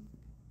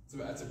 So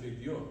that's a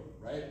big deal,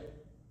 right?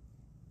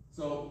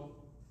 So,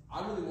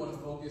 I really want to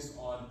focus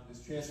on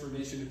this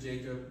transformation of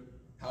Jacob,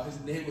 how his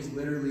name was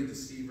literally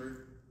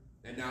deceiver,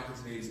 and now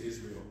his name is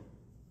Israel.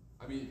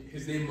 I mean,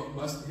 his name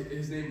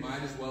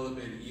might as well have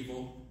been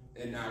evil,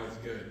 and now it's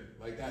good.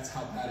 Like, that's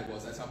how bad it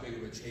was. That's how big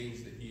of a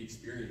change that he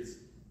experienced.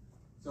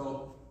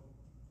 So,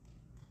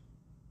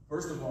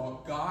 first of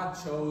all, God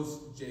chose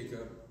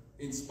Jacob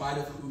in spite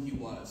of who he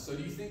was. So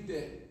do you think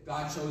that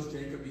God chose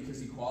Jacob because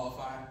he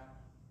qualified?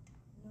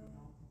 No.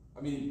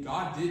 I mean,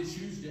 God did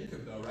choose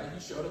Jacob, though, right? He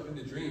showed up in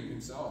the dream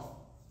himself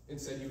and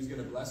said he was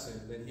going to bless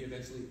him. Then he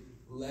eventually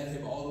led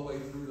him all the way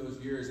through those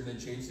years and then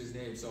changed his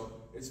name. So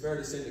it's fair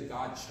to say that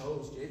God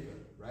chose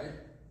Jacob, right?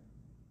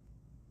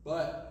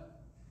 But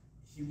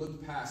he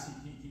looked past.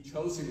 He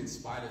chose him in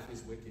spite of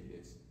his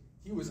wickedness.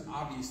 He was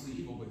obviously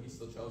evil, but he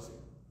still chose him.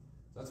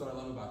 So that's what I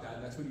love about that,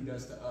 and that's what he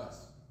does to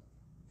us.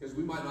 Because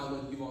we might not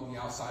look evil on the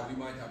outside. We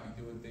might not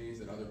be doing things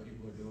that other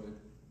people are doing.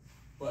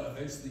 But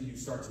eventually you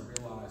start to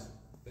realize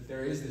that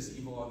there is this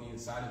evil on the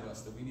inside of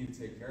us that we need to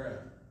take care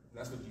of. And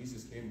that's what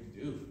Jesus came to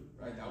do,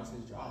 right? That was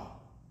his job.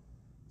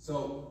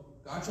 So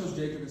God chose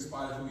Jacob in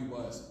spite of who he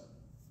was.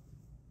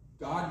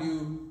 God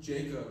knew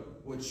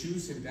Jacob would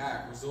choose him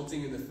back,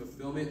 resulting in the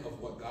fulfillment of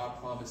what God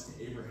promised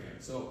to Abraham.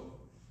 So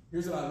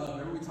here's what I love.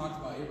 Remember we talked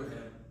about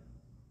Abraham.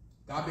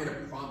 God made a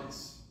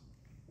promise.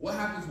 What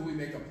happens when we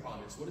make a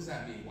promise? What does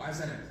that mean? Why is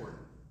that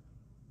important?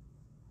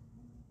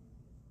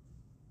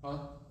 Huh?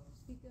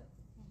 Speak up.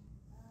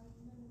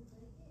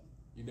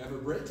 You never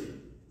break it.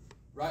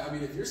 Right? I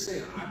mean, if you're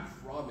saying, I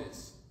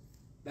promise,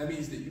 that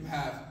means that you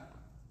have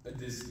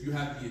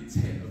the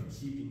intent of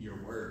keeping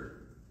your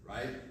word,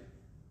 right?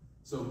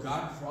 So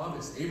God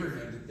promised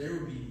Abraham that there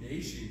would be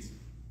nations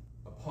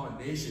upon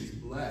nations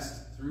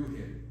blessed through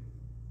him.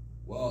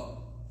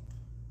 Well,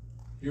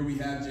 here we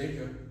have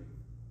Jacob,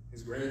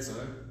 his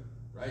grandson,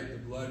 right? The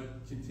blood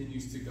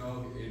continues to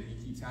go, and he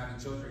keeps having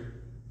children.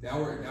 Now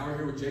we're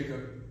here with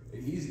Jacob,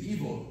 and he's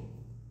evil.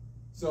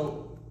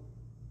 So,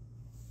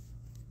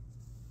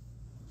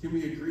 can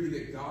we agree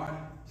that God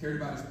cared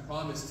about his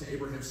promise to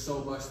Abraham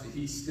so much that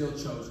he still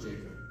chose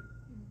Jacob?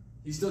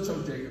 He still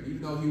chose Jacob,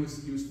 even though he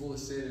was full of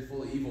sin and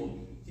full of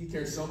evil. He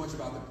cared so much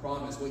about the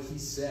promise, what he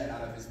said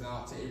out of his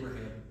mouth to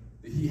Abraham,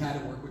 that he had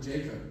to work with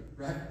Jacob,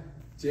 right?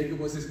 Jacob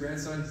was his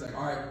grandson. He's like,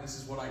 all right, this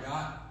is what I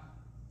got.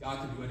 God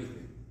can do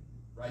anything,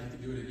 right? He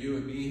can do it in you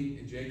and me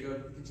and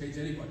Jacob. He can change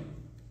anybody.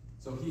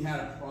 So he had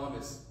a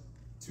promise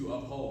to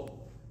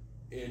uphold.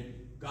 And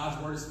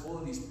God's word is full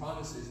of these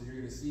promises, and you're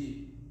going to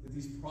see that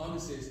these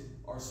promises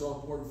are so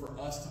important for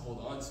us to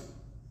hold on to.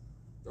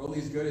 They're only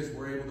as good as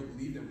we're able to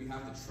believe them. We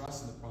have to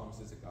trust in the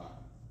promises of God.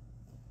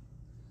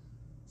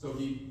 So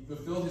he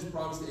fulfilled his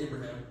promise to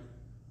Abraham.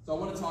 So I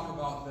want to talk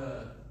about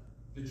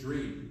the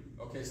dream.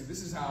 Okay, so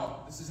this is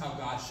how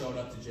God showed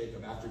up to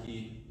Jacob after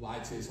he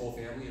lied to his whole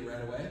family and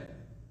ran away.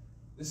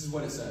 This is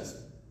what it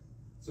says.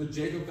 So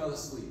Jacob fell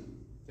asleep.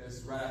 Okay, this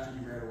is right after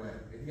he ran away.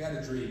 And he had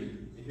a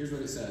dream. And here's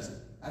what it says.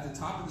 At the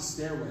top of the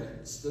stairway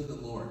stood the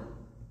Lord.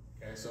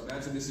 Okay, so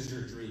imagine this is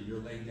your dream.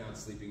 You're laying down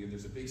sleeping, and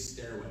there's a big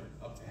stairway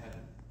up to heaven.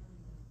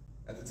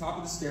 At the top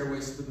of the stairway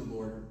stood the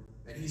Lord,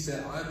 and he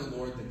said, I am the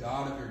Lord, the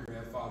God of your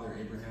grandfather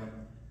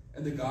Abraham,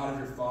 and the God of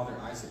your father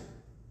Isaac.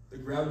 The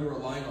ground you are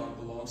lying on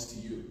belongs to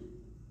you.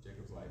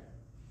 Jacob's like,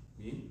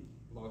 me?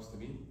 Belongs to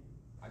me?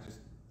 I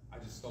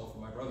I just stole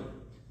from my brother.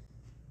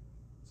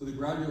 So the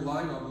ground you're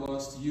lying on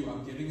belongs to you.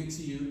 I'm giving it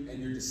to you and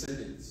your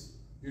descendants.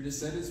 Your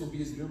descendants will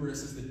be as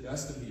numerous as the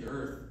dust of the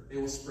earth. They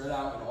will spread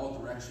out in all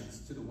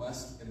directions, to the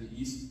west and the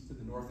east, to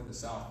the north and the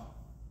south.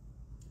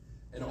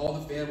 And all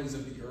the families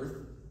of the earth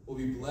will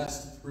be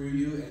blessed through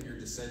you and your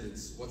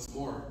descendants. What's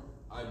more,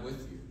 I'm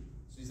with you.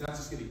 So he's not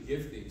just going to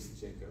give things to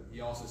Jacob.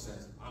 He also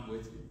says, I'm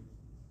with you.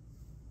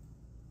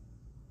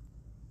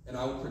 And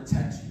I will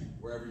protect you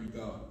wherever you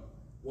go.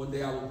 One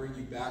day I will bring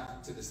you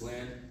back to this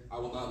land. I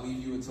will not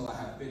leave you until I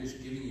have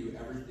finished giving you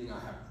everything I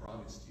have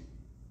promised you.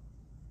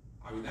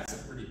 I mean, that's a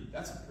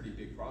pretty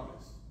big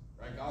promise,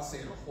 right? God's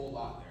saying a whole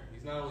lot there.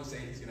 He's not only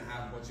saying he's going to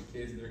have a bunch of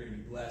kids and they're going to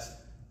be blessed,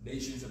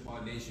 nations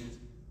upon nations,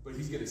 but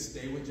he's going to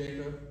stay with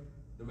Jacob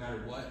no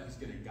matter what. He's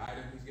going to guide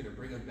him. He's going to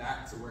bring him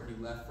back to where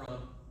he left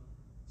from.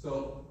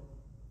 So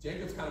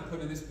Jacob's kind of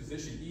put in this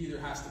position. He either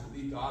has to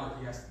believe God or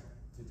he has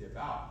to dip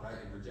out, right,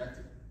 and reject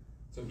it.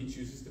 So he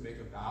chooses to make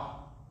a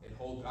vow and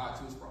hold God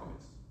to his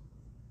promise.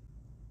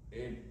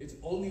 And it's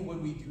only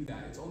when we do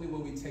that, it's only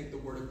when we take the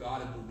word of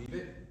God and believe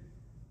it,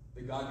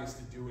 that God gets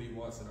to do what he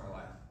wants in our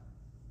life.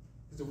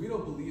 Because if we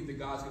don't believe that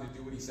God's going to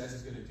do what he says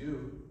he's going to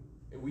do,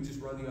 and we just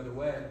run the other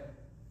way,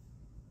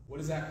 what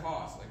does that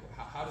cost? Like,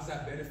 how does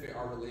that benefit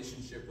our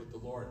relationship with the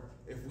Lord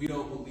if we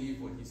don't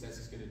believe what he says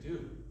he's going to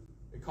do?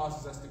 It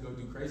causes us to go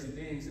do crazy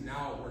things, and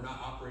now we're not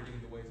operating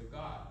in the ways of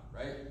God,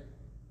 right?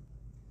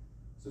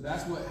 So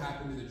that's what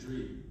happened in the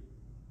dream.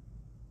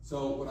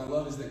 So what I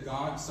love is that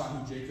God saw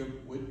who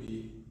Jacob would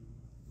be,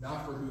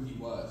 not for who he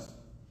was.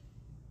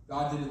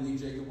 God didn't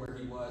leave Jacob where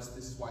he was.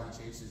 This is why he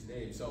changed his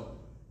name. So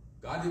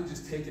God didn't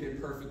just take an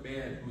imperfect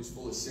man who was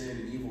full of sin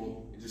and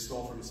evil and just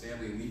stole from his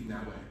family and leave him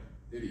that way,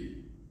 did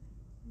he?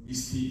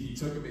 He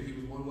took him and he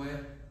was one way,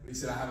 but he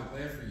said, I have a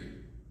plan for you.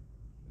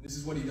 And this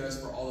is what he does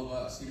for all of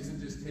us. He doesn't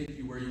just take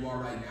you where you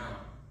are right now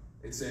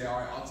and say, all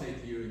right, I'll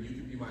take you and you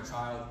can be my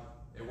child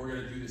and we're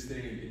going to do this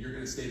thing and you're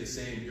going to stay the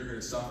same. You're going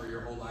to suffer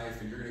your whole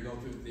life and you're going to go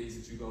through the things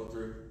that you go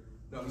through.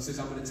 No, he says,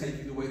 I'm going to take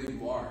you the way that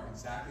you are,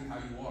 exactly how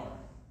you are.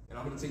 And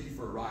I'm going to take you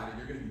for a ride, and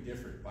you're going to be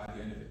different by the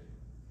end of it.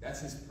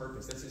 That's his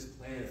purpose. That's his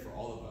plan for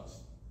all of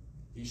us.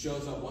 He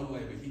shows up one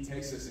way, but he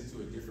takes us into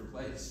a different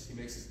place. He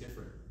makes us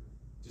different,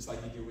 just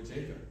like he did with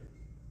Jacob,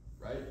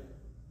 right?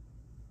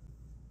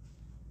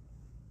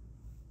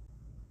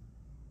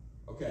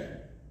 Okay,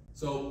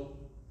 so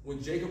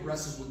when Jacob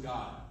wrestles with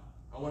God,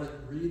 I want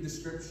to read the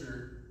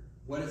scripture,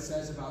 what it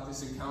says about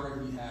this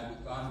encounter he had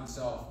with God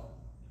himself.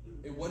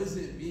 And what does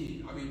it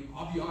mean? I mean,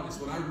 I'll be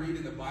honest, when I read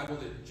in the Bible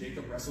that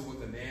Jacob wrestled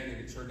with a man and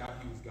it turned out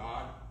he was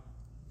God,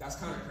 that's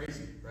kind of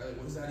crazy, right? Like,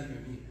 what does that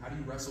even mean? How do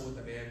you wrestle with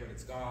a man when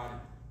it's God?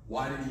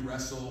 Why did he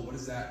wrestle? What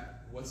is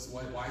that?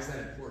 Why is that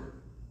important,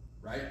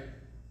 right?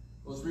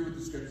 Well, let's read what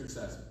the scripture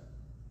says.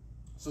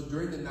 So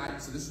during the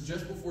night, so this is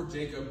just before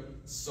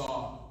Jacob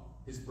saw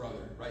his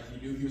brother, right?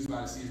 He knew he was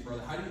about to see his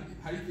brother. How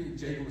do you think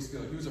Jacob was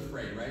feeling? He was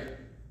afraid, right?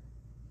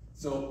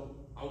 So,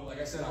 like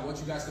I said, I want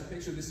you guys to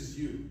picture this as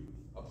you.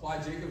 Apply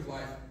Jacob's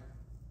life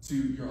to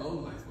your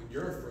own life when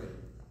you're afraid,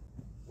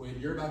 when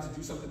you're about to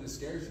do something that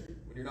scares you,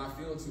 when you're not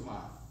feeling too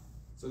hot.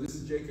 So this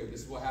is Jacob.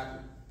 This is what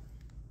happened.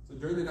 So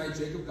during the night,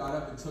 Jacob got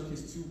up and took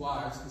his 2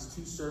 wives, his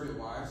 2 servant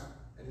wives,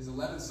 and his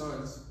 11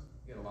 sons.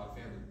 He had a lot of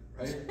family,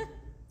 right?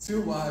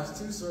 2 wives,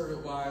 2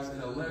 servant wives,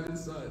 and 11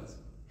 sons.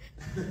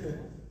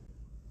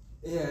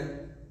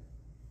 And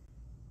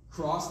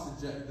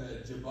crossed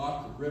the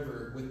Jabbok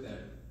River with them.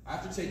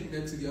 After taking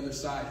them to the other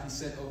side, he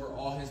sent over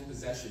all his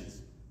possessions.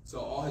 So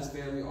all his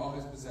family, all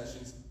his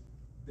possessions.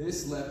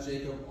 This left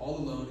Jacob all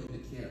alone in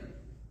the camp.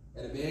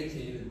 And a man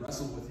came and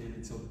wrestled with him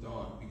until the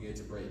dawn began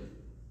to break.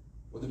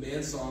 When the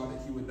man saw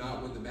that he would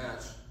not win the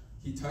match,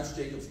 he touched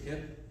Jacob's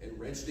hip and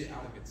wrenched it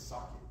out of its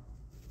socket.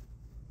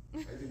 I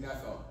think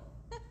that felt.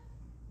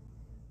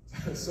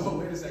 So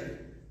wait a second.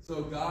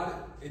 So God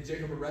and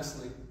Jacob are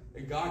wrestling,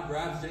 and God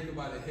grabs Jacob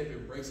by the hip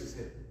and breaks his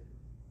hip.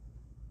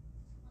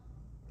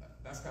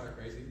 That's kind of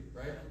crazy,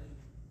 right?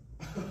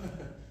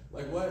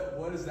 Like,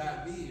 what does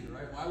that mean,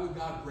 right? Why would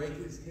God break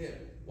his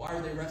hip? Why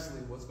are they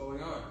wrestling? What's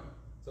going on?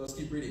 So let's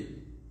keep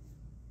reading.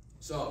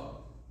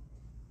 So,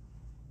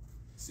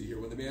 let's see here.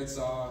 When the man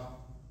saw,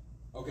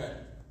 okay,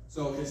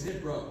 so his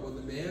hip broke. When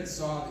the man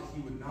saw that he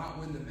would not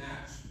win the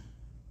match,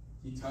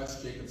 he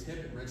touched Jacob's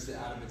hip and wrenched it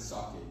out of its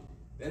socket.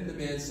 Then the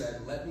man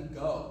said, let me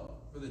go,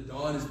 for the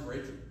dawn is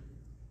breaking.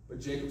 But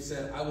Jacob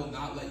said, I will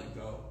not let you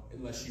go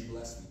unless you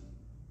bless me.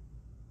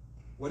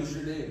 What is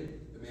your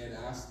name? The man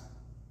asked.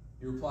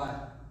 He replied,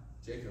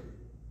 Jacob.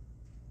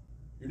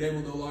 Your name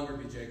will no longer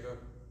be Jacob.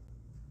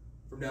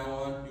 From now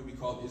on, you'll be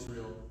called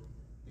Israel,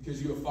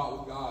 because you have fought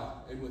with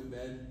God and with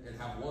men and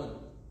have won.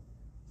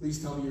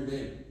 Please tell me your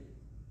name,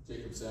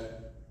 Jacob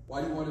said.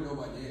 Why do you want to know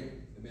my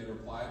name? The man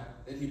replied.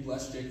 Then he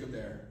blessed Jacob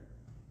there.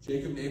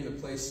 Jacob named the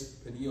place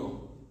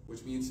Peniel,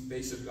 which means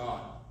face of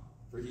God.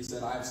 For he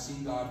said, I have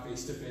seen God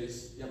face to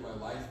face, yet my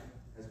life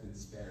has been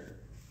spared.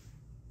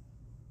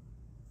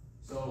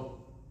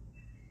 So,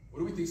 what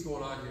do we think is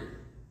going on here?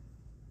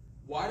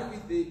 Why do we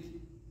think,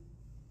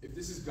 if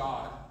this is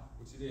God,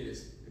 which it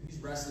is, if he's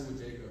wrestling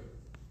with Jacob,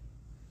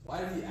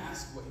 Why did he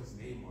ask what his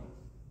name was?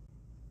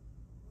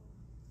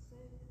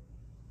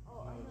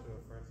 Oh, I Go know. to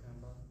a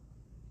first-hand Bible.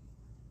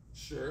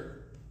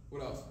 Sure.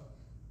 What else?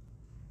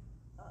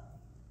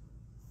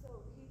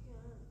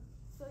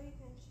 So he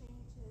can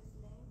change his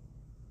name.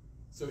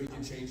 So he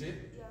can change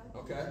it? Yeah.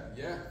 Okay,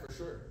 yeah, for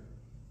sure.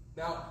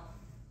 Now,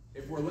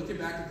 if we're looking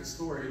back at the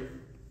story,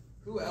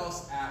 who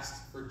else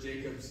asked for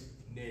Jacob's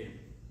name?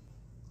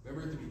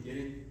 Remember at the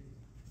beginning?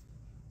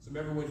 So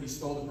remember when he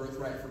stole the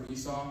birthright from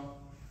Esau?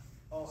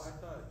 Oh, I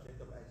thought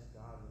Jacob asked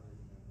God what his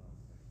name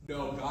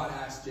was. No, God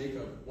asked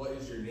Jacob, what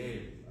is your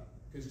name?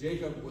 Because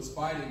Jacob was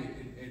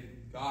fighting and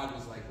God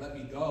was like, let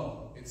me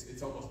go.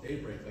 It's almost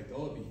daybreak, like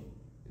go with me.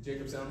 And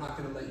Jacob said, I'm not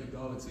going to let you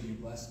go until you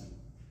bless me.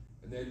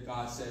 And then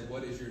God said,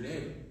 what is your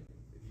name?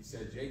 And he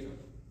said, Jacob.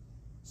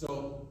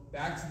 So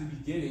back to the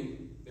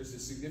beginning, there's a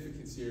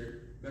significance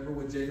here. Remember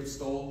when Jacob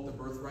stole the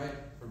birthright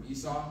from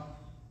Esau?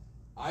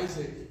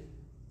 Isaac,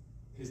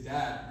 his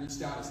dad,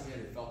 reached out his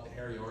hand and felt the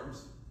hairy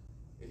arms.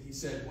 And he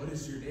said, what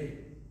is your name?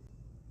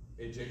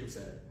 And Jacob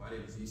said, my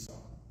name is Esau.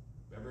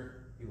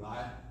 Remember? He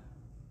lied.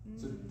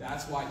 So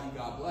that's why he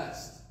got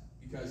blessed.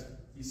 Because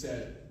he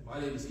said, my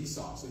name is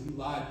Esau. So he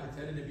lied,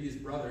 pretended to be his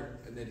brother,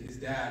 and then his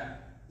dad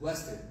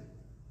blessed him.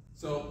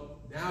 So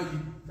now you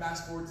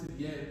fast forward to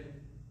the end.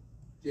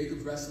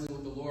 Jacob's wrestling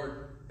with the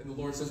Lord, and the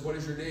Lord says, what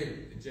is your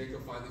name? And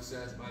Jacob finally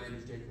says, my name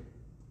is Jacob.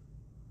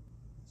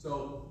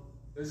 So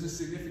there's a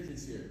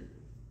significance here.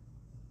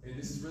 And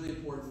this is really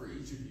important for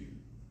each of you.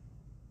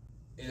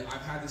 And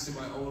I've had this in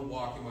my own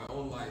walk, in my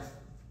own life.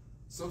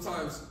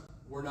 Sometimes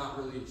we're not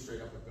really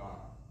straight up with God.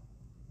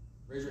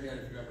 Raise your hand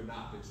if you've ever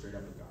not been straight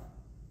up with God.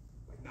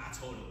 Like, not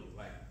totally.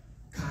 Like,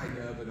 kind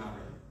of, but not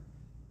really.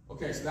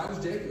 Okay, so that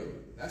was Jacob.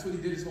 That's what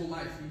he did his whole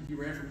life. He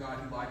ran from God.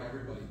 He lied to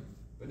everybody.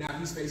 But now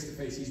he's face to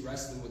face. He's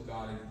wrestling with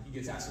God, and he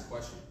gets asked a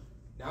question.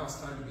 Now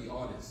it's time to be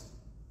honest.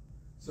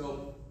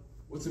 So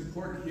what's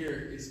important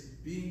here is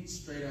being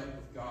straight up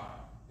with God.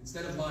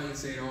 Instead of lying and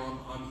saying, oh,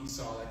 I'm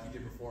Esau, like he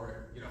did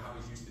before, you know, how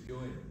he's used to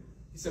doing.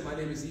 He said, my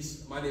name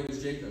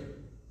is Jacob.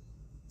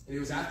 And it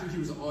was after he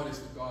was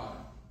honest with God,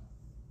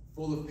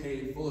 full of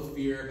pain, full of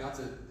fear, about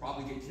to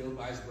probably get killed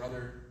by his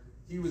brother.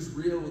 He was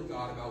real with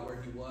God about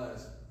where he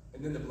was,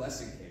 and then the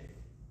blessing came.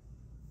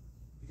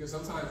 Because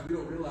sometimes we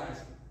don't realize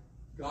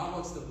God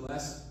wants to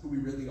bless who we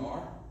really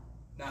are,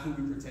 not who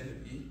we pretend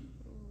to be.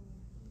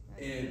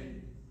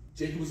 And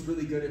Jacob was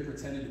really good at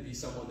pretending to be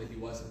someone that he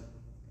wasn't.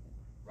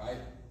 Right?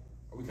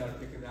 Are we kind of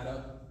picking that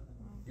up?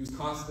 He was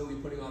constantly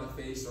putting on a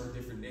face or a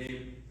different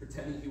name,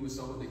 pretending he was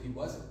someone that he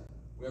wasn't.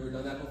 We ever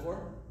done that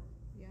before?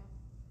 Yeah.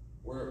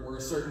 We're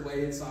a certain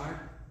way inside,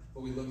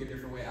 but we look a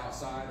different way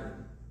outside,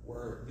 or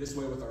we're this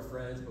way with our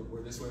friends, but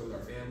we're this way with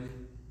our family.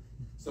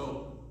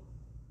 So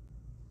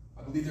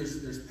I believe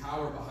there's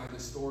power behind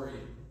this story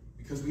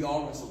because we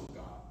all wrestle with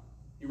God.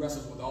 He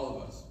wrestles with all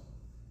of us.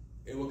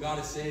 And what God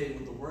is saying,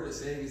 what the word is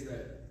saying is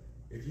that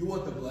if you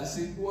want the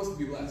blessing, who wants to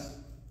be blessed?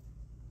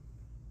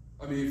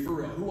 I mean, for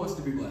real, who wants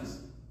to be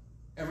blessed?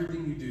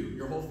 Everything you do,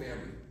 your whole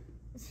family.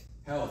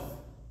 Health,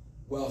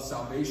 wealth,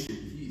 salvation,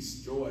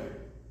 peace, joy.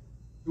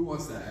 Who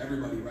wants that?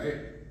 Everybody, right?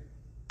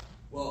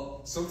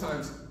 Well,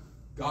 sometimes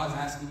God's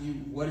asking you,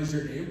 what is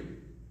your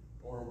name?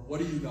 Or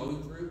what are you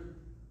going through?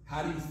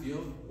 How do you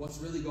feel? What's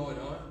really going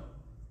on?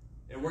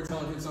 And we're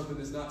telling him something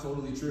that's not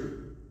totally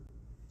true.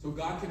 So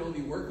God can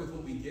only work with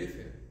what we give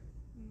him.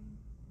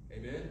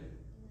 Amen? Amen.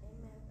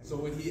 So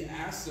when he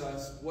asks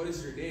us, what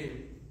is your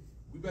name?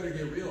 We better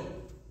get real,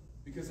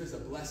 because there's a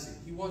blessing.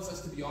 He wants us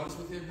to be honest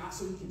with him, not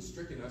so he can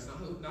stricken us,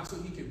 not so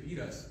he can beat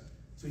us,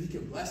 so he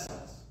can bless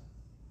us.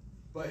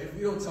 But if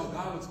we don't tell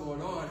God what's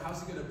going on,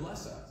 how's he going to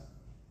bless us?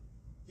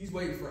 He's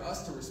waiting for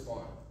us to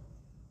respond,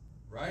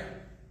 right?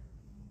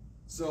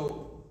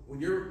 So when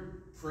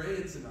you're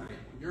praying tonight,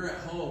 when you're at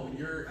home, when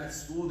you're at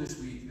school this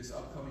week, this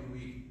upcoming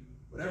week,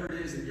 whatever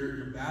it is, and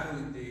you're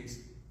battling things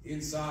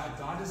inside,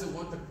 God doesn't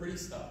want the pretty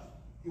stuff.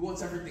 He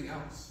wants everything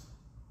else.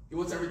 He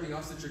wants everything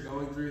else that you're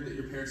going through that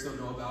your parents don't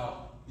know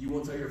about. You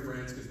won't tell your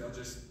friends because they'll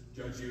just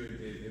judge you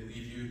and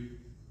leave you.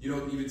 You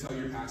don't even tell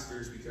your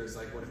pastors because,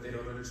 like, what if they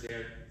don't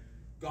understand?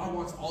 God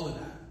wants all of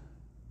that.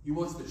 He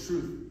wants the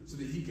truth so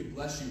that he can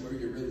bless you where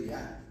you're really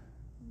at.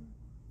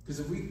 Because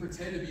if we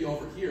pretend to be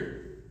over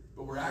here,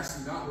 but we're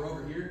actually not, we're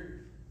over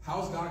here,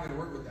 how's God going to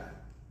work with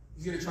that?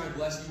 He's going to try and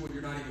bless you when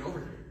you're not even over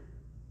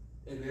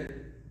here.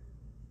 Amen?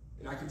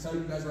 And I can tell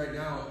you guys right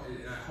now,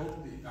 and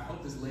I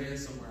hope this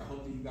lands somewhere. I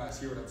hope that you guys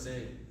hear what I'm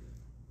saying.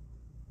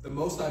 The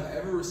most I've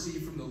ever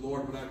received from the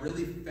Lord, when I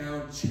really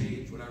found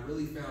change, when I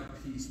really found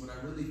peace, when I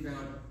really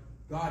found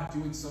God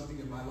doing something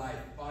in my life,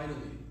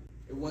 finally,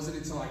 it wasn't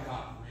until I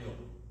got real.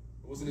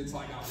 It wasn't until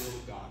I got real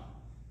with God.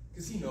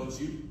 Because he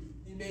knows you.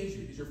 He made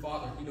you. He's your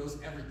father. He knows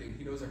everything.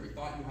 He knows every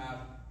thought you have.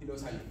 He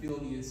knows how you feel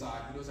on the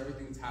inside. He knows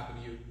everything that's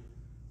happened to you.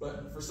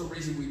 But for some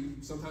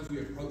reason, sometimes we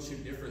approach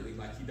him differently,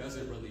 like he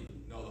doesn't really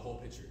know the whole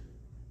picture.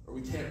 Or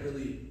we can't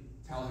really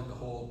tell him the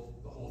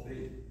whole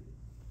thing.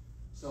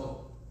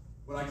 So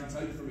what I can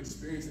tell you from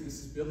experience, and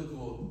this is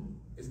biblical,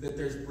 is that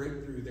there's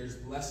breakthrough, there's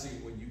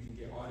blessing when you can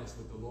get honest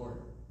with the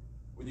Lord.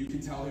 When you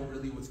can tell him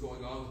really what's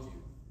going on with you.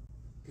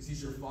 Because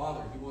he's your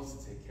father. He wants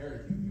to take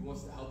care of you. He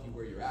wants to help you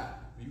where you're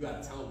at. But you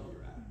got to tell him where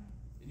you're at.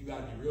 And you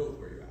got to be real with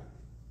where you're at.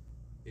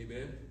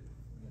 Amen?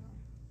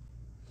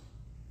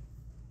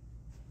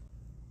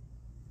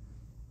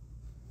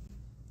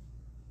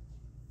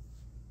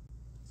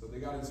 So they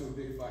got into a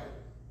big fight.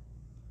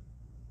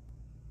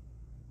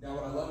 Now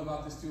what I love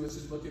about this too, let's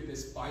just look at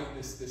this fight,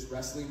 this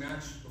wrestling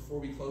match before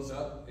we close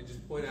up and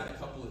just point out a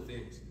couple of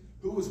things.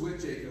 Who was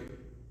with Jacob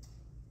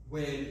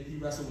when he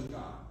wrestled with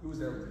God? Who was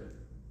there with him?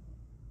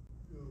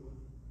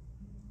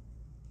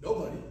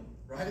 Nobody,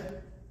 right?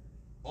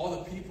 All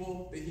the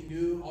people that he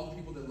knew, all the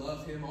people that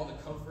loved him, all the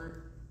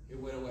comfort, it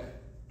went away.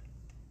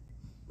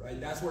 Right?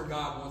 That's where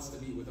God wants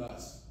to meet with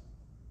us.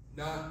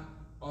 Not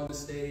on the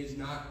stage,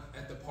 not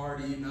at the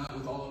party, not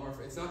with all of our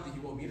friends. It's not that he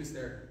won't meet us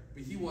there,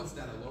 but he wants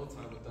that alone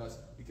time with us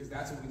because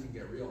that's when we can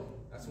get real.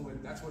 That's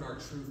when our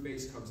true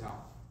face comes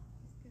out.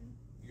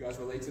 You guys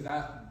relate to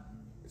that?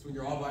 It's when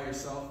you're all by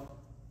yourself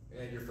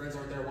and your friends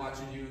aren't there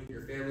watching you,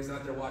 your family's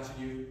not there watching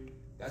you.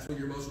 That's when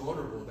you're most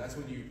vulnerable. That's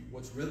when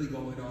what's really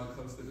going on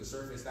comes to the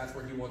surface. That's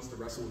where he wants to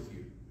wrestle with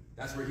you.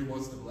 That's where he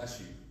wants to bless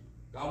you.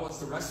 God wants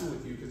to wrestle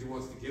with you because he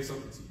wants to give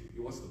something to you. He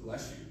wants to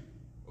bless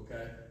you.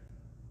 Okay?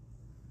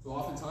 So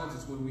oftentimes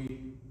it's when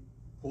we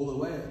pull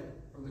away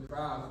from the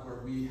crowd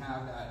where we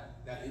have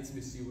that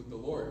intimacy with the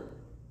Lord.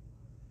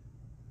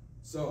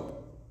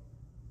 So,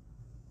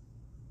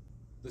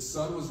 the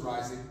sun was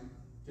rising.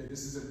 Okay,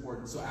 this is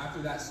important. So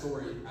after that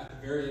story, at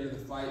the very end of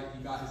the fight,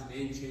 he got his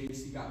name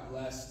changed. He got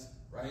blessed,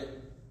 right?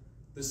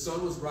 The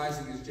sun was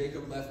rising as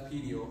Jacob left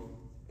Peniel,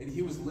 and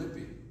he was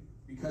limping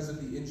because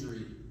of the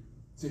injury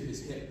to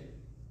his hip.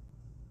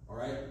 All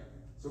right?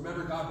 So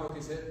remember, God broke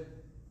his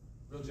hip?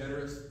 Real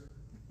generous.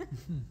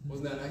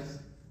 Wasn't that nice?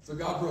 So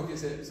God broke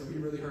his hip, so he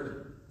really hurt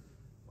him.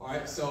 All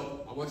right?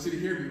 So I want you to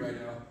hear me right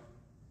now.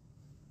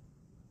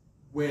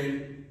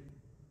 When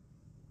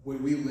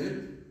we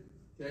limp,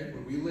 okay?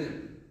 When we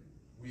limp,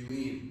 we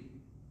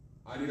lean.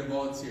 I need a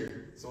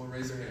volunteer. Someone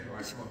raise their hand. All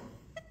right, come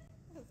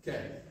on.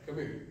 Okay, come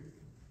here.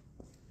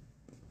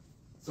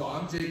 So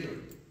I'm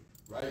Jacob,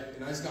 right?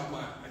 And I just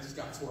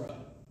got tore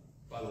up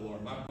by the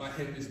Lord. My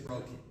hip is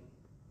broken.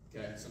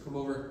 Okay, so come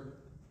over.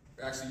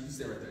 Actually, you can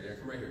stay right there. Yeah,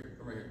 come right here.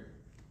 Come right here.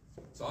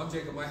 So I'm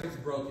Jacob. My hip's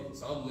broken,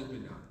 so I'm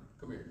limping now.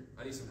 Come here.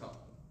 I need some help.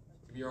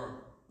 Give me your arm.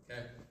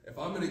 Okay? If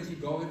I'm going to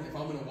keep going, if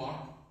I'm going to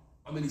walk,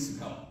 I'm going to need some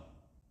help.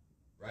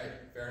 Right?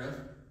 Fair enough?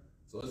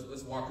 So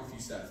let's walk a few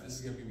steps. This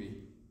is going to be me.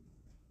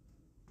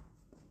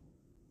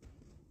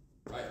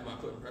 Right? Am I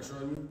putting pressure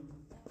on you?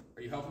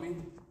 Are you helping me?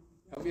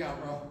 Help me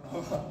out,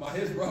 bro. My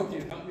hip's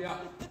broken. Help me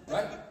out.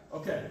 Right?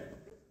 Okay.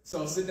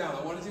 So sit down.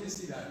 I wanted you to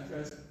see that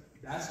because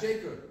that's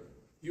Jacob.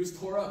 He was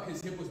tore up.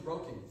 His hip was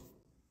broken.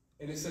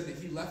 And it said that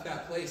he left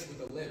that place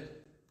with a limp.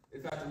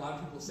 In fact, a lot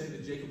of people say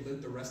that Jacob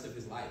lived the rest of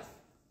his life.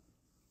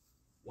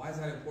 Why is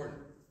that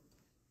important?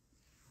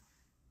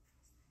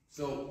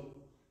 So,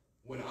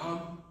 when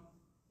I'm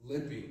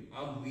limping,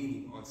 I'm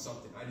leaning on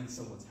something. I need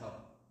someone's help.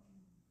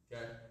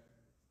 Okay?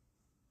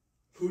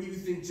 Who do you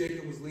think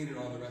Jacob was leaning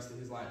on the rest of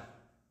his life?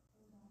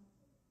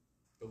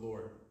 The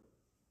Lord.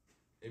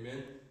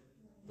 Amen?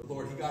 The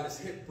Lord. He got his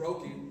hip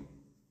broken,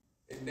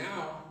 and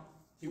now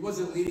he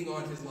wasn't leaning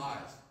on his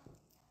lies.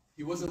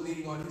 He wasn't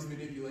leaning on his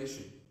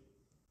manipulation.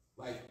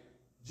 Like,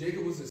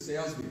 Jacob was a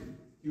salesman.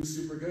 He was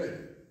super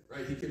good,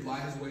 right? He could lie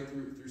his way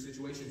through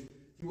situations.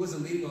 He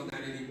wasn't leaning on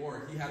that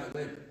anymore. He had a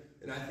limp.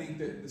 And I think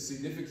that the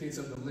significance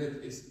of the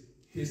limp is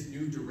his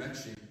new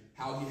direction,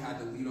 how he had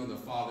to lean on the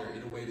Father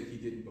in a way that he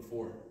didn't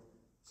before.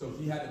 So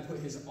he had to put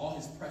all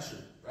his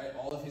pressure, right?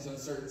 All of his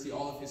uncertainty,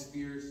 all of his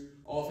fears,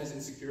 all of his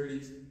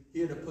insecurities. He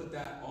had to put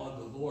that on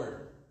the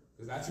Lord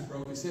because that's who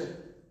broke his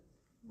hip,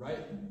 right?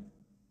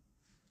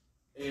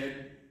 And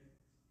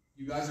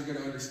you guys are going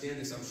to understand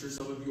this. I'm sure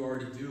some of you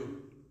already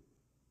do.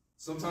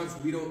 Sometimes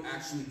we don't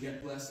actually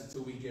get blessed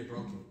until we get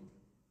broken.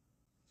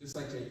 Just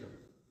like Jacob.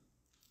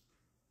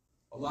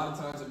 A lot of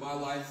times in my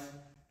life,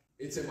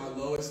 it's at my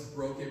lowest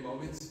broken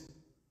moments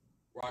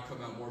where I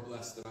come out more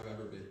blessed than I've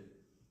ever been.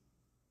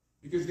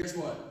 Because guess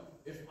what?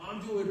 If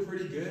I'm doing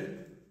pretty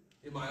good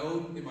in my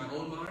own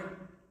mind,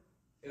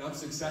 and I'm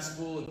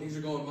successful and things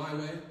are going my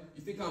way,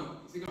 you think I'm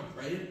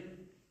praying?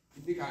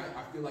 You think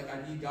I feel like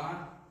I need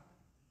God?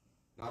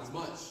 Not as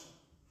much.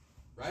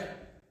 Right?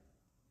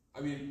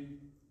 I mean,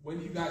 when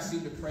do you guys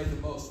seem to pray the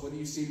most? When do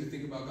you seem to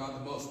think about God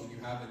the most? When you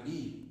have a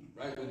need,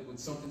 right? When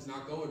something's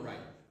not going right.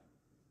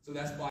 So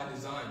that's by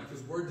design,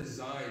 because we're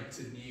designed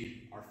to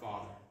need our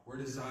Father. We're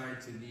designed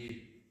to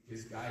need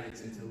his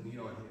guidance and to lean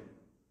on him.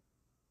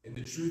 And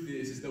the truth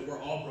is that we're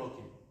all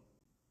broken.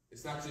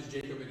 It's not just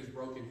Jacob and his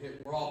broken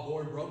hip. We're all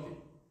born broken.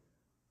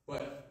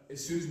 But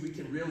as soon as we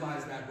can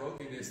realize that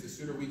brokenness, the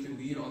sooner we can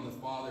lean on the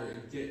Father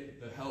and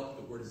get the help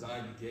that we're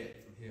designed to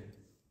get from him.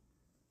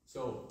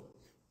 So,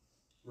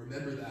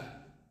 remember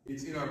that.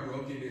 It's in our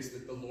brokenness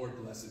that the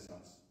Lord blesses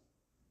us.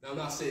 Now, I'm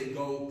not saying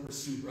go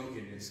pursue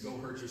brokenness, go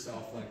hurt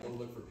yourself, like go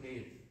look for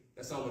pain.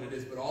 That's not what it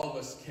is. But all of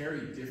us carry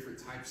different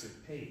types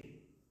of pain.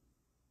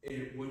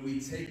 And when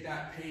we take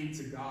that pain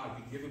to God,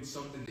 we give him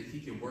something that he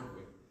can work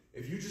with.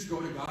 If you just go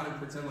to God and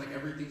pretend like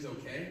everything's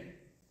okay,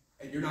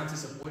 and you're not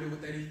disappointed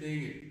with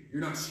anything, and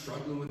you're not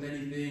struggling with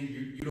anything,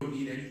 you don't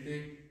need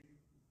anything,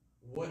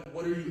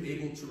 what are you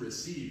able to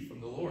receive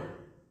from the Lord?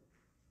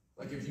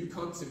 Like if you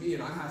come to me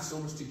and I have so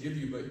much to give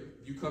you, but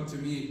you come to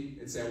me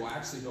and say, well, I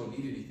actually don't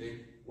need anything,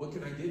 what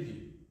can I give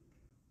you?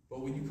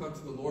 But when you come to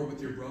the Lord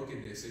with your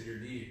brokenness and your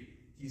need,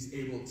 he's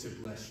able to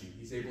bless you.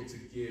 He's able to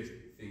give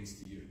things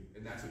to you.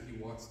 And that's what he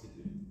wants to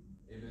do.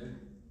 Amen?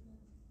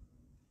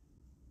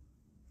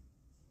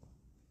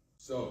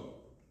 So,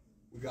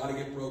 we got to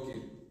get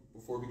broken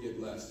before we get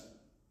blessed.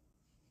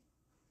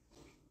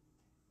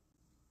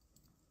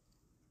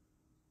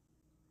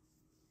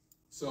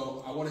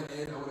 So, I want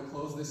to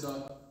close this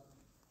up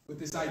with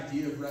this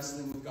idea of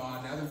wrestling with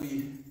God. Now that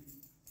we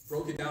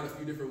broke it down a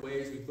few different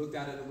ways, we've looked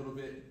at it a little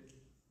bit.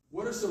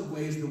 What are some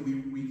ways that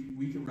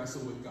we can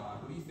wrestle with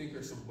God? What do you think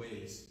are some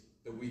ways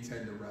that we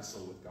tend to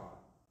wrestle with God?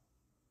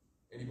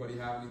 Anybody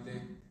have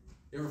anything?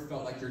 You ever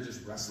felt like you're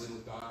just wrestling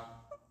with God?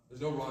 There's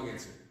no wrong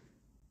answer.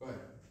 Go ahead.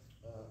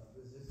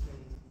 Resisting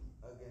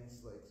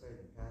against like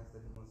certain paths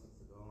that he wants us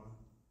to go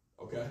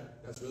on. Okay,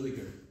 that's really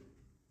good.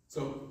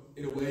 So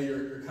in a way,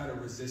 you're kind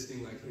of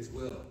resisting like his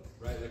will,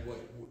 right?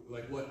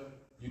 Like what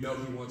you know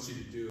he wants you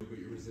to do, but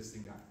you're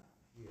resisting God.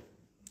 Yeah.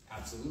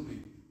 Absolutely.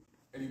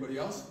 Anybody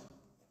else?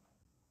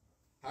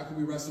 How can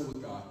we wrestle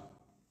with God?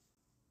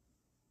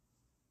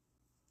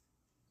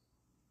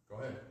 Go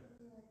ahead.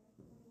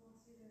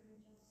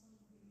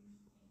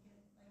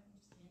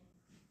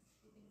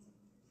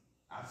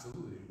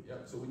 Absolutely.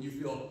 Yep. So when you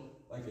feel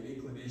like an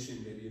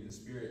inclination maybe in the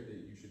spirit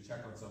that you should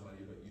check on somebody,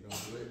 but you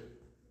don't do it,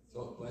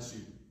 so bless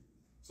you.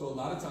 So a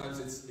lot of times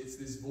it's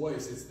this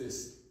voice, it's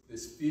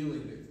this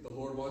feeling that the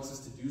Lord wants us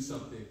to do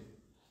something,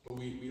 but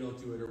we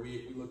don't do it, or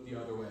we look the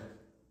other way,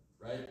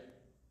 right?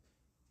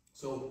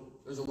 So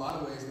there's a lot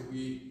of ways that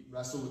we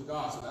wrestle with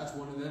God. So that's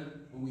one of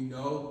them, when we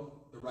know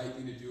the right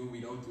thing to do and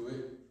we don't do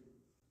it.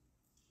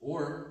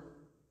 Or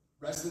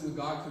wrestling with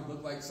God could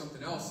look like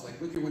something else. Like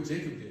look at what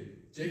Jacob did.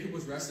 Jacob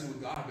was wrestling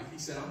with God, but he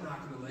said, I'm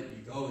not going to let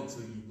you go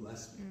until you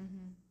bless me.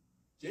 Mm-hmm.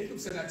 Jacob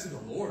said that to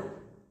the Lord.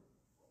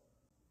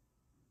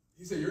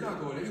 He said, you're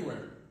not going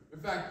anywhere. In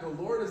fact, the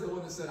Lord is the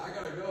one that said, I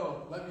got to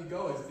go. Let me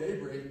go. It's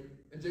daybreak.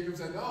 And Jacob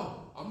said,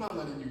 no, I'm not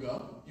letting you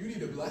go. You need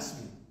to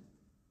bless me.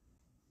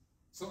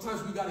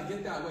 Sometimes we got to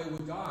get that way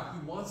with God.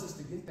 He wants us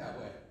to get that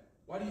way.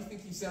 Why do you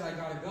think he said, I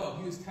got to go?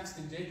 He was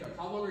testing Jacob.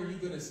 How long are you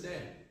going to stay?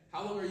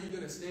 How long are you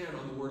going to stand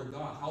on the word of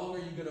God? How long are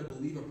you going to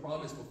believe a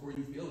promise before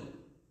you feel it?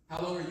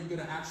 How long are you going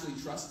to actually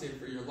trust him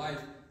for your life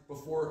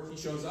before he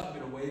shows up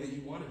in a way that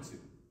you want him to?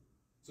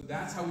 So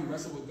that's how we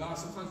wrestle with God.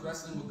 Sometimes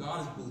wrestling with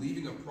God is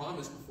believing a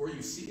promise before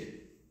you see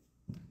it.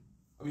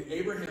 I mean,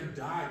 Abraham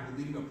died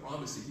believing a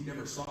promise that he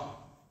never saw.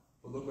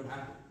 But look what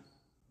happened.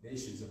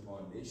 Nations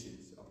upon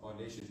nations upon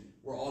nations.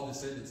 We're all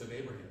descendants of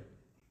Abraham.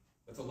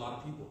 That's a lot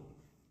of people.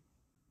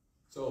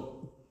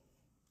 So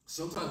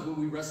sometimes when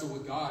we wrestle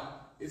with God,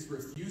 it's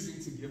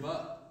refusing to give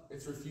up.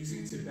 It's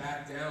refusing to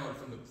back down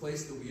from the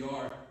place that we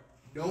are,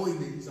 knowing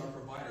that he's our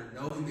provider,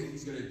 knowing that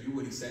he's going to do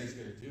what he said he's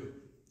going to do.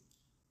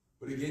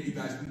 But again, you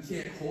guys, we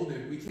can't hold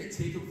him. We can't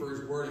take him for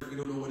his word if we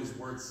don't know what his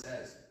word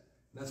says.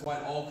 And that's why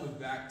it all comes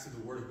back to the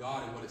word of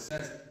God and what it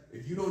says.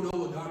 If you don't know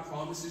what God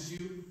promises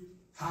you,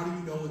 how do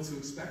you know what to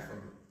expect from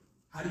him?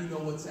 How do you know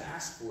what to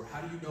ask for?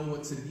 How do you know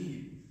what to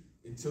need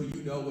until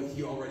you know what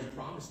he already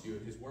promised you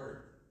in his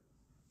word?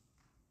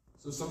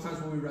 So sometimes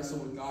when we wrestle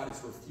with God,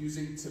 it's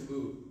refusing to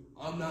move.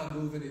 I'm not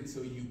moving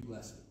until you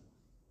bless me.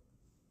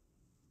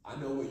 I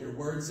know what your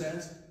word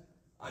says.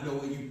 I know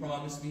what you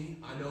promised me.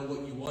 I know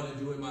what you want to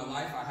do in my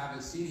life. I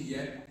haven't seen it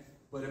yet.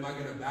 But am I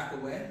going to back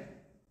away?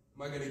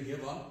 Am I going to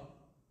give up?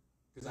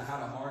 Because I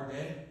had a hard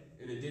day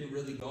and it didn't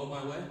really go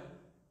my way?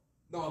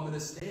 No, I'm going to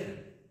stand.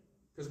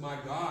 Because my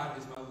God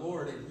is my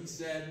Lord, and he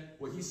said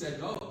what he said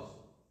goes.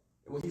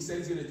 And what he said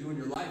he's going to do in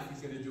your life,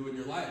 he's going to do in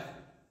your life.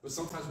 But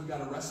sometimes we got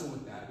to wrestle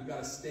with that. We got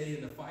to stay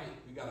in the fight.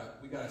 We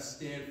got to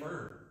stand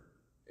firm.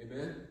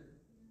 Amen?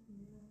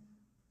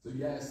 So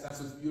yes, that's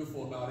what's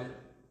beautiful about it.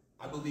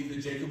 I believe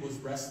that Jacob was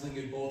wrestling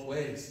in both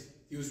ways.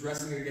 He was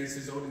wrestling against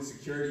his own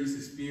insecurities,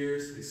 his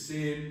fears, his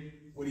sin,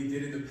 what he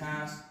did in the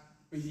past.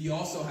 But he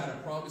also had a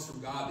promise from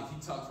God that he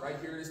tucked right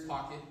here in his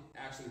pocket.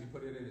 Actually, he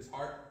put it in his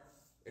heart.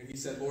 And he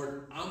said,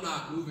 Lord, I'm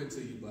not moving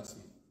until you bless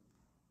me.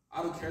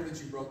 I don't care that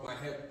you broke my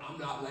hip. I'm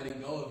not letting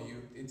go of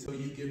you until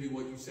you give me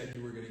what you said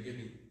you were going to give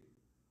me.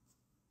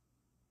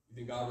 You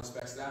think God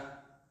respects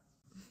that?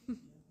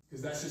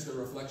 Because that's just a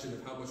reflection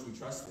of how much we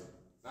trust him.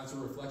 That's a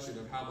reflection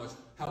of how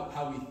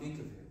we think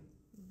of him.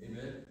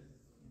 Amen?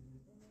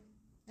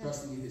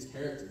 Trusting in his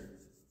character.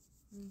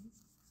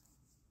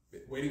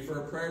 Waiting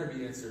for a prayer to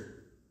be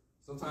answered.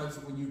 Sometimes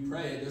when you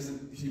pray,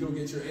 you don't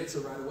get your answer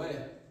right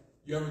away.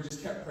 You ever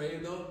just kept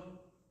praying though?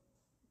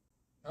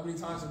 How many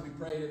times have we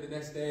prayed and the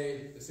next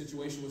day the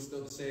situation was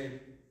still the same,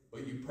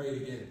 but you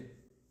prayed again?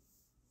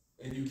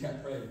 And you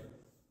kept praying.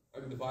 I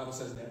mean, the Bible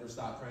says never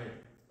stop praying,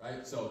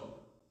 right? So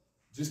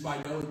just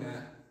by knowing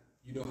that,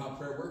 you know how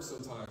prayer works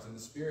sometimes. In the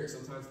Spirit,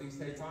 sometimes things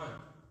take time.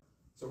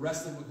 So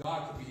wrestling with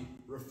God could be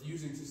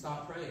refusing to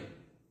stop praying.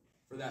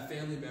 for that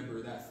family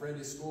member, that friend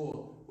at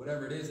school,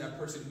 whatever it is, that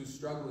person who's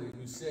struggling,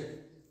 who's sick.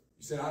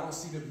 You said, I don't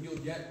see them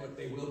healed yet, but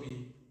they will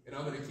be. And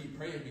I'm going to keep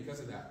praying because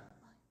of that.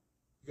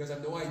 You guys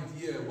have no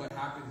idea what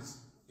happens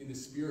in the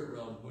spirit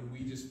realm when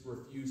we just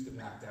refuse to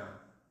back down.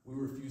 We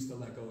refuse to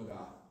let go of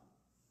God.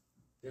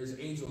 There's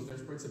angels,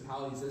 there's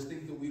principalities, there's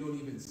things that we don't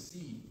even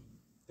see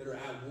that are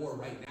at war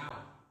right now,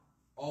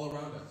 all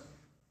around us.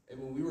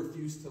 And when we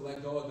refuse to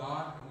let go of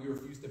God and we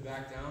refuse to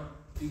back down,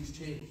 things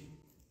change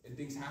and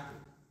things happen.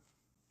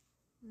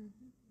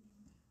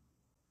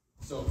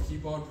 So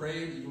keep on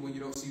praying, even when you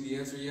don't see the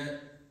answer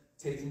yet.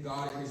 Taking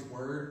God at His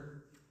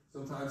word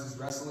sometimes is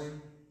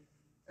wrestling.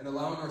 And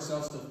allowing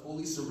ourselves to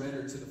fully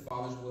surrender to the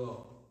Father's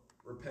will.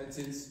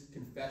 Repentance,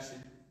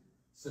 confession,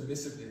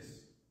 submissiveness.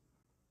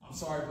 I'm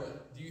sorry,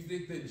 but do you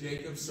think that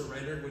Jacob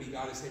surrendered when he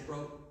got his hip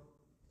broke?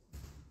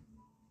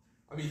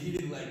 I mean, he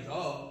didn't let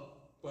go,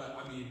 but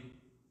I mean,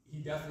 he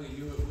definitely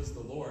knew it was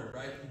the Lord,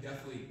 right? He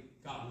definitely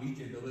got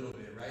weakened a little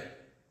bit, right?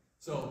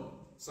 So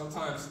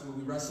sometimes when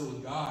we wrestle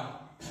with God,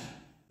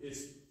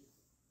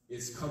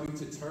 it's coming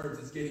to terms,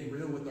 it's getting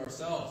real with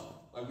ourselves.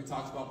 Like we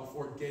talked about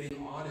before,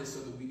 getting honest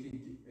so that we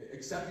can,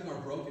 accepting our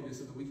brokenness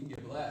so that we can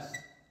get blessed.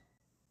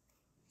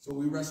 So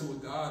when we wrestle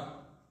with God,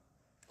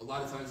 a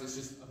lot of times it's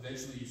just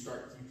eventually you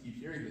keep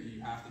hearing that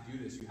you have to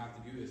do this, you have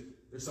to do this.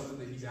 There's something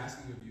that He's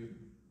asking of you.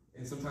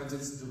 And sometimes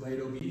it's delayed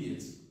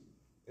obedience.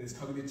 And it's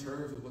coming to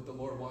terms with what the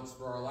Lord wants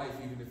for our life,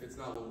 even if it's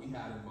not what we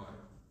had in mind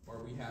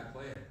or we had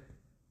planned.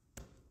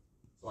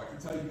 So I can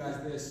tell you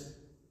guys this,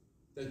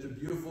 that the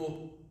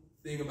beautiful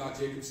thing about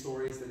Jacob's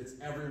story is that it's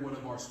every one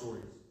of our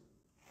stories.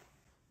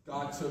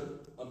 God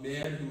took a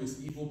man who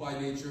was evil by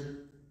nature,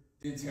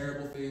 did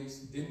terrible things,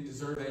 didn't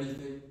deserve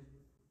anything,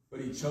 but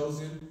He chose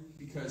him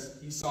because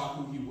He saw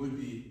who he would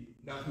be,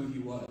 not who he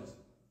was.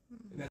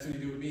 And that's what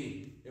He did with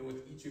me and with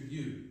each of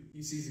you.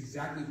 He sees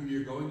exactly who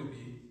you're going to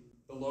be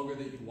the longer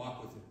that you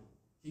walk with Him.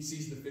 He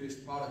sees the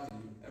finished product in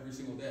you every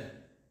single day.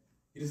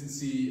 He doesn't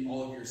see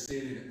all of your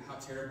sin and how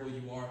terrible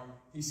you are.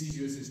 He sees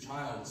you as His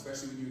child,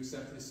 especially when you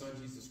accept His Son,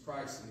 Jesus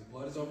Christ, and His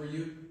blood is over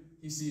you.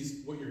 He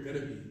sees what you're going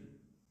to be.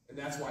 And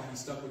that's why He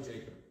stuck with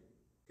Jacob,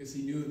 because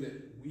He knew that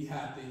we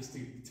had things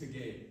to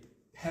gain.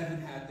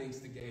 Heaven had things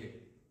to gain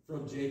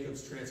from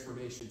Jacob's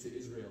transformation to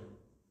Israel.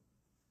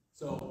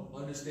 So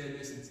understand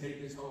this and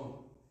take this home.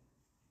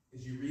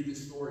 As you read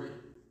this story,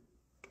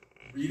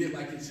 read it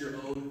like it's your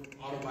own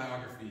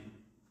autobiography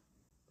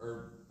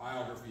or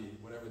biography,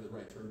 whatever the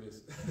right term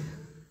is.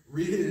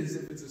 Read it as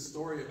if it's a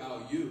story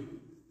about you,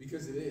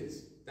 because it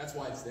is. That's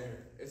why it's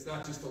there. It's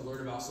not just to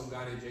learn about some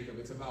guy named Jacob.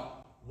 It's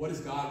about what does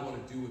God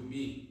want to do with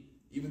me?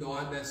 Even though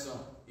I mess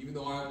up, even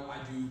though I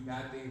do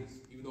bad things,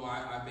 even though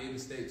I made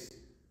mistakes,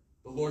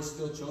 the Lord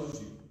still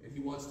chose you. And He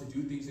wants to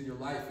do things in your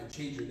life and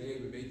change your name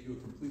and make you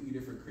a completely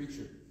different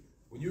creature.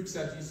 When you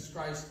accept Jesus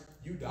Christ,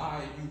 you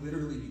die and you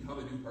literally become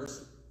a new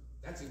person.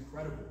 That's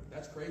incredible.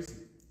 That's crazy.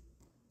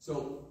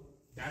 So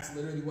that's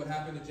literally what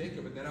happened to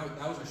Jacob. And then that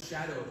was a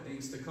shadow of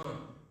things to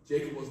come.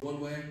 Jacob was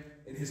one way,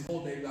 and his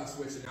whole name got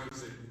switched, and now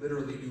he's a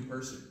literally new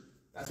person.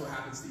 That's what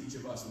happens to each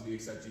of us when we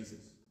accept Jesus.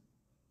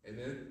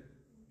 Amen?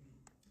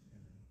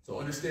 So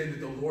understand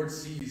that the Lord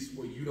sees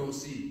what you don't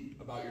see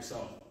about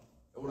yourself.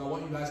 And what I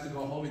want you guys to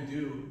go home and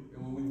do,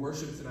 and when we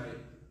worship tonight,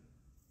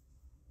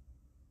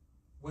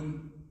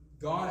 when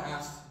God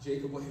asked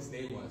Jacob what his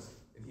name was,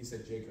 and he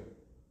said Jacob,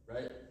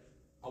 right?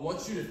 I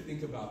want you to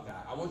think about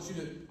that. I want you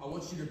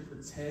to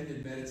pretend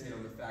and meditate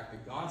on the fact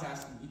that God's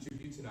asking each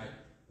of you tonight,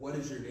 what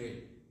is your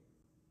name?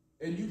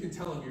 And you can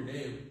tell Him your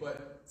name,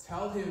 but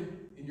tell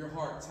Him in your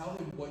heart, tell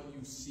Him what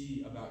you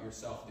see about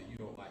yourself that you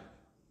don't like.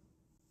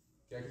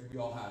 Okay, because we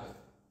all have it.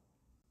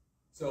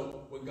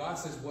 So when God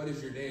says, what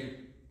is your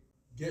name?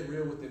 Get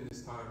real with Him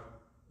this time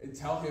and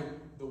tell Him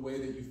the way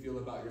that you feel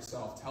about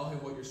yourself. Tell Him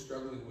what you're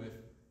struggling with.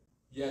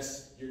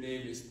 Yes, your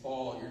name is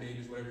Paul, your name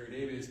is whatever your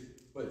name is,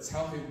 but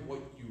tell Him what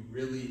you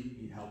really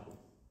need help with.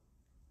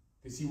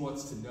 Because He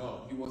wants to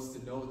know. He wants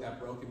to know what that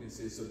brokenness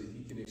is so that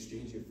He can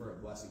exchange it for a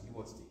blessing. He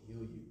wants to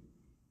heal you.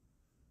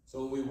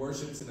 So when we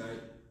worship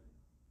tonight,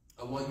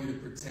 I want you to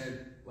pretend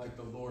like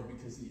the Lord,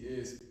 because He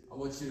is. I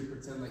want you to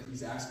pretend like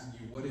He's asking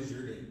you, what is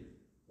your name?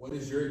 What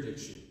is your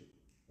addiction?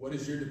 What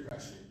is your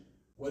depression?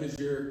 What is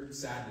your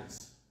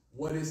sadness?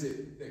 What is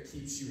it that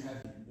keeps you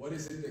heavy? What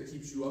is it that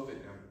keeps you up at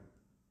night?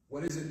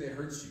 What is it that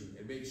hurts you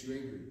and makes you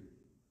angry?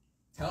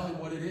 Tell Him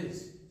what it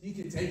is. He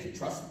can take it.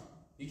 Trust me.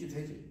 He can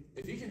take it.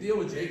 If He can deal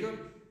with Jacob,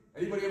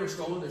 anybody ever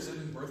stolen their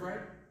sibling's birthright?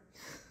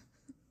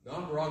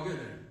 No? We're all good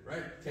then,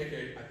 right?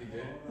 KK, I think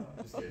did.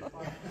 Just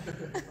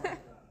kidding.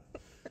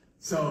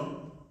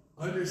 So,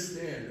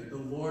 understand that the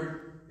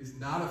Lord is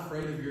not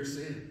afraid of your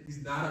sin.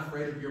 He's not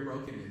afraid of your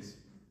brokenness.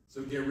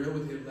 So get real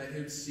with Him. Let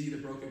Him see the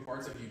broken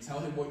parts of you. Tell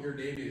Him what your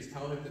name is.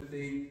 Tell Him the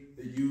thing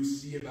that you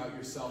see about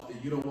yourself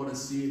that you don't want to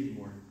see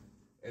anymore.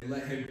 And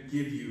let Him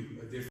give you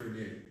a different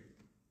name.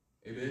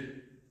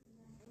 Amen?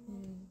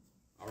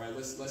 All right,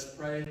 let's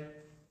pray.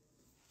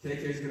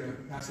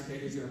 Pastor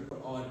KK is going to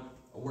put on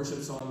a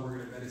worship song. We're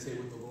going to meditate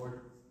with the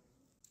Lord.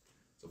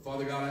 So,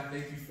 Father God, I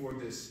thank You for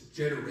this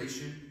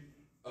generation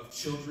of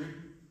children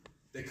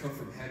that come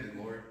from heaven,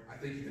 Lord. I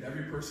thank you that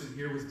every person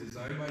here was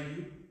designed by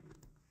you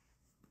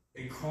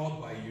and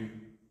called by you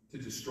to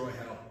destroy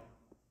hell.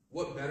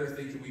 What better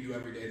thing can we do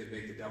every day than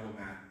make the devil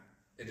mad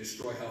and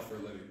destroy hell for a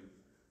living?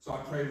 So I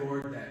pray,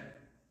 Lord,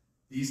 that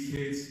these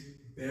kids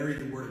bury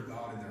the word of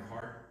God in their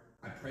heart.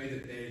 I pray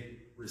that they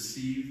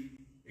receive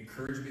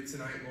encouragement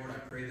tonight, Lord. I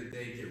pray that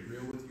they get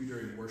real with you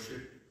during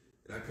worship.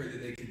 And I pray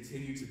that they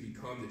continue to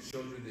become the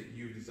children that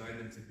you designed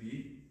them to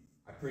be.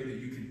 I pray that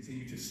you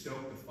continue to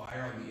stoke the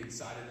fire on the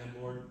inside of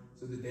them, Lord,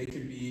 so that they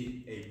can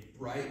be a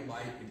bright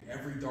light in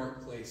every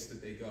dark place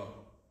that they go.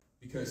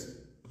 Because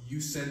you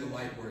send the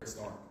light where it's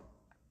dark.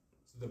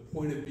 So the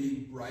point of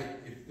being bright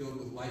and filled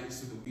with light is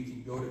so that we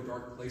can go to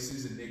dark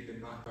places and make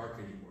them not dark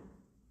anymore.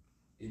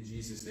 In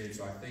Jesus' name.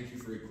 So I thank you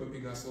for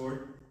equipping us,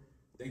 Lord.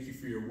 Thank you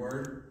for your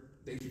word.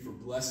 Thank you for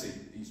blessing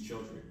these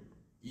children,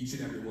 each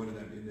and every one of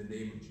them, in the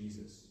name of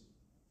Jesus.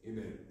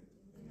 Amen.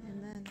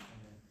 Amen.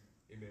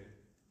 Amen.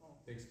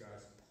 Thanks,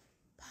 guys.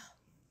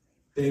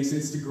 Thanks,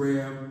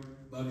 Instagram.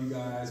 Love you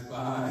guys.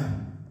 Bye.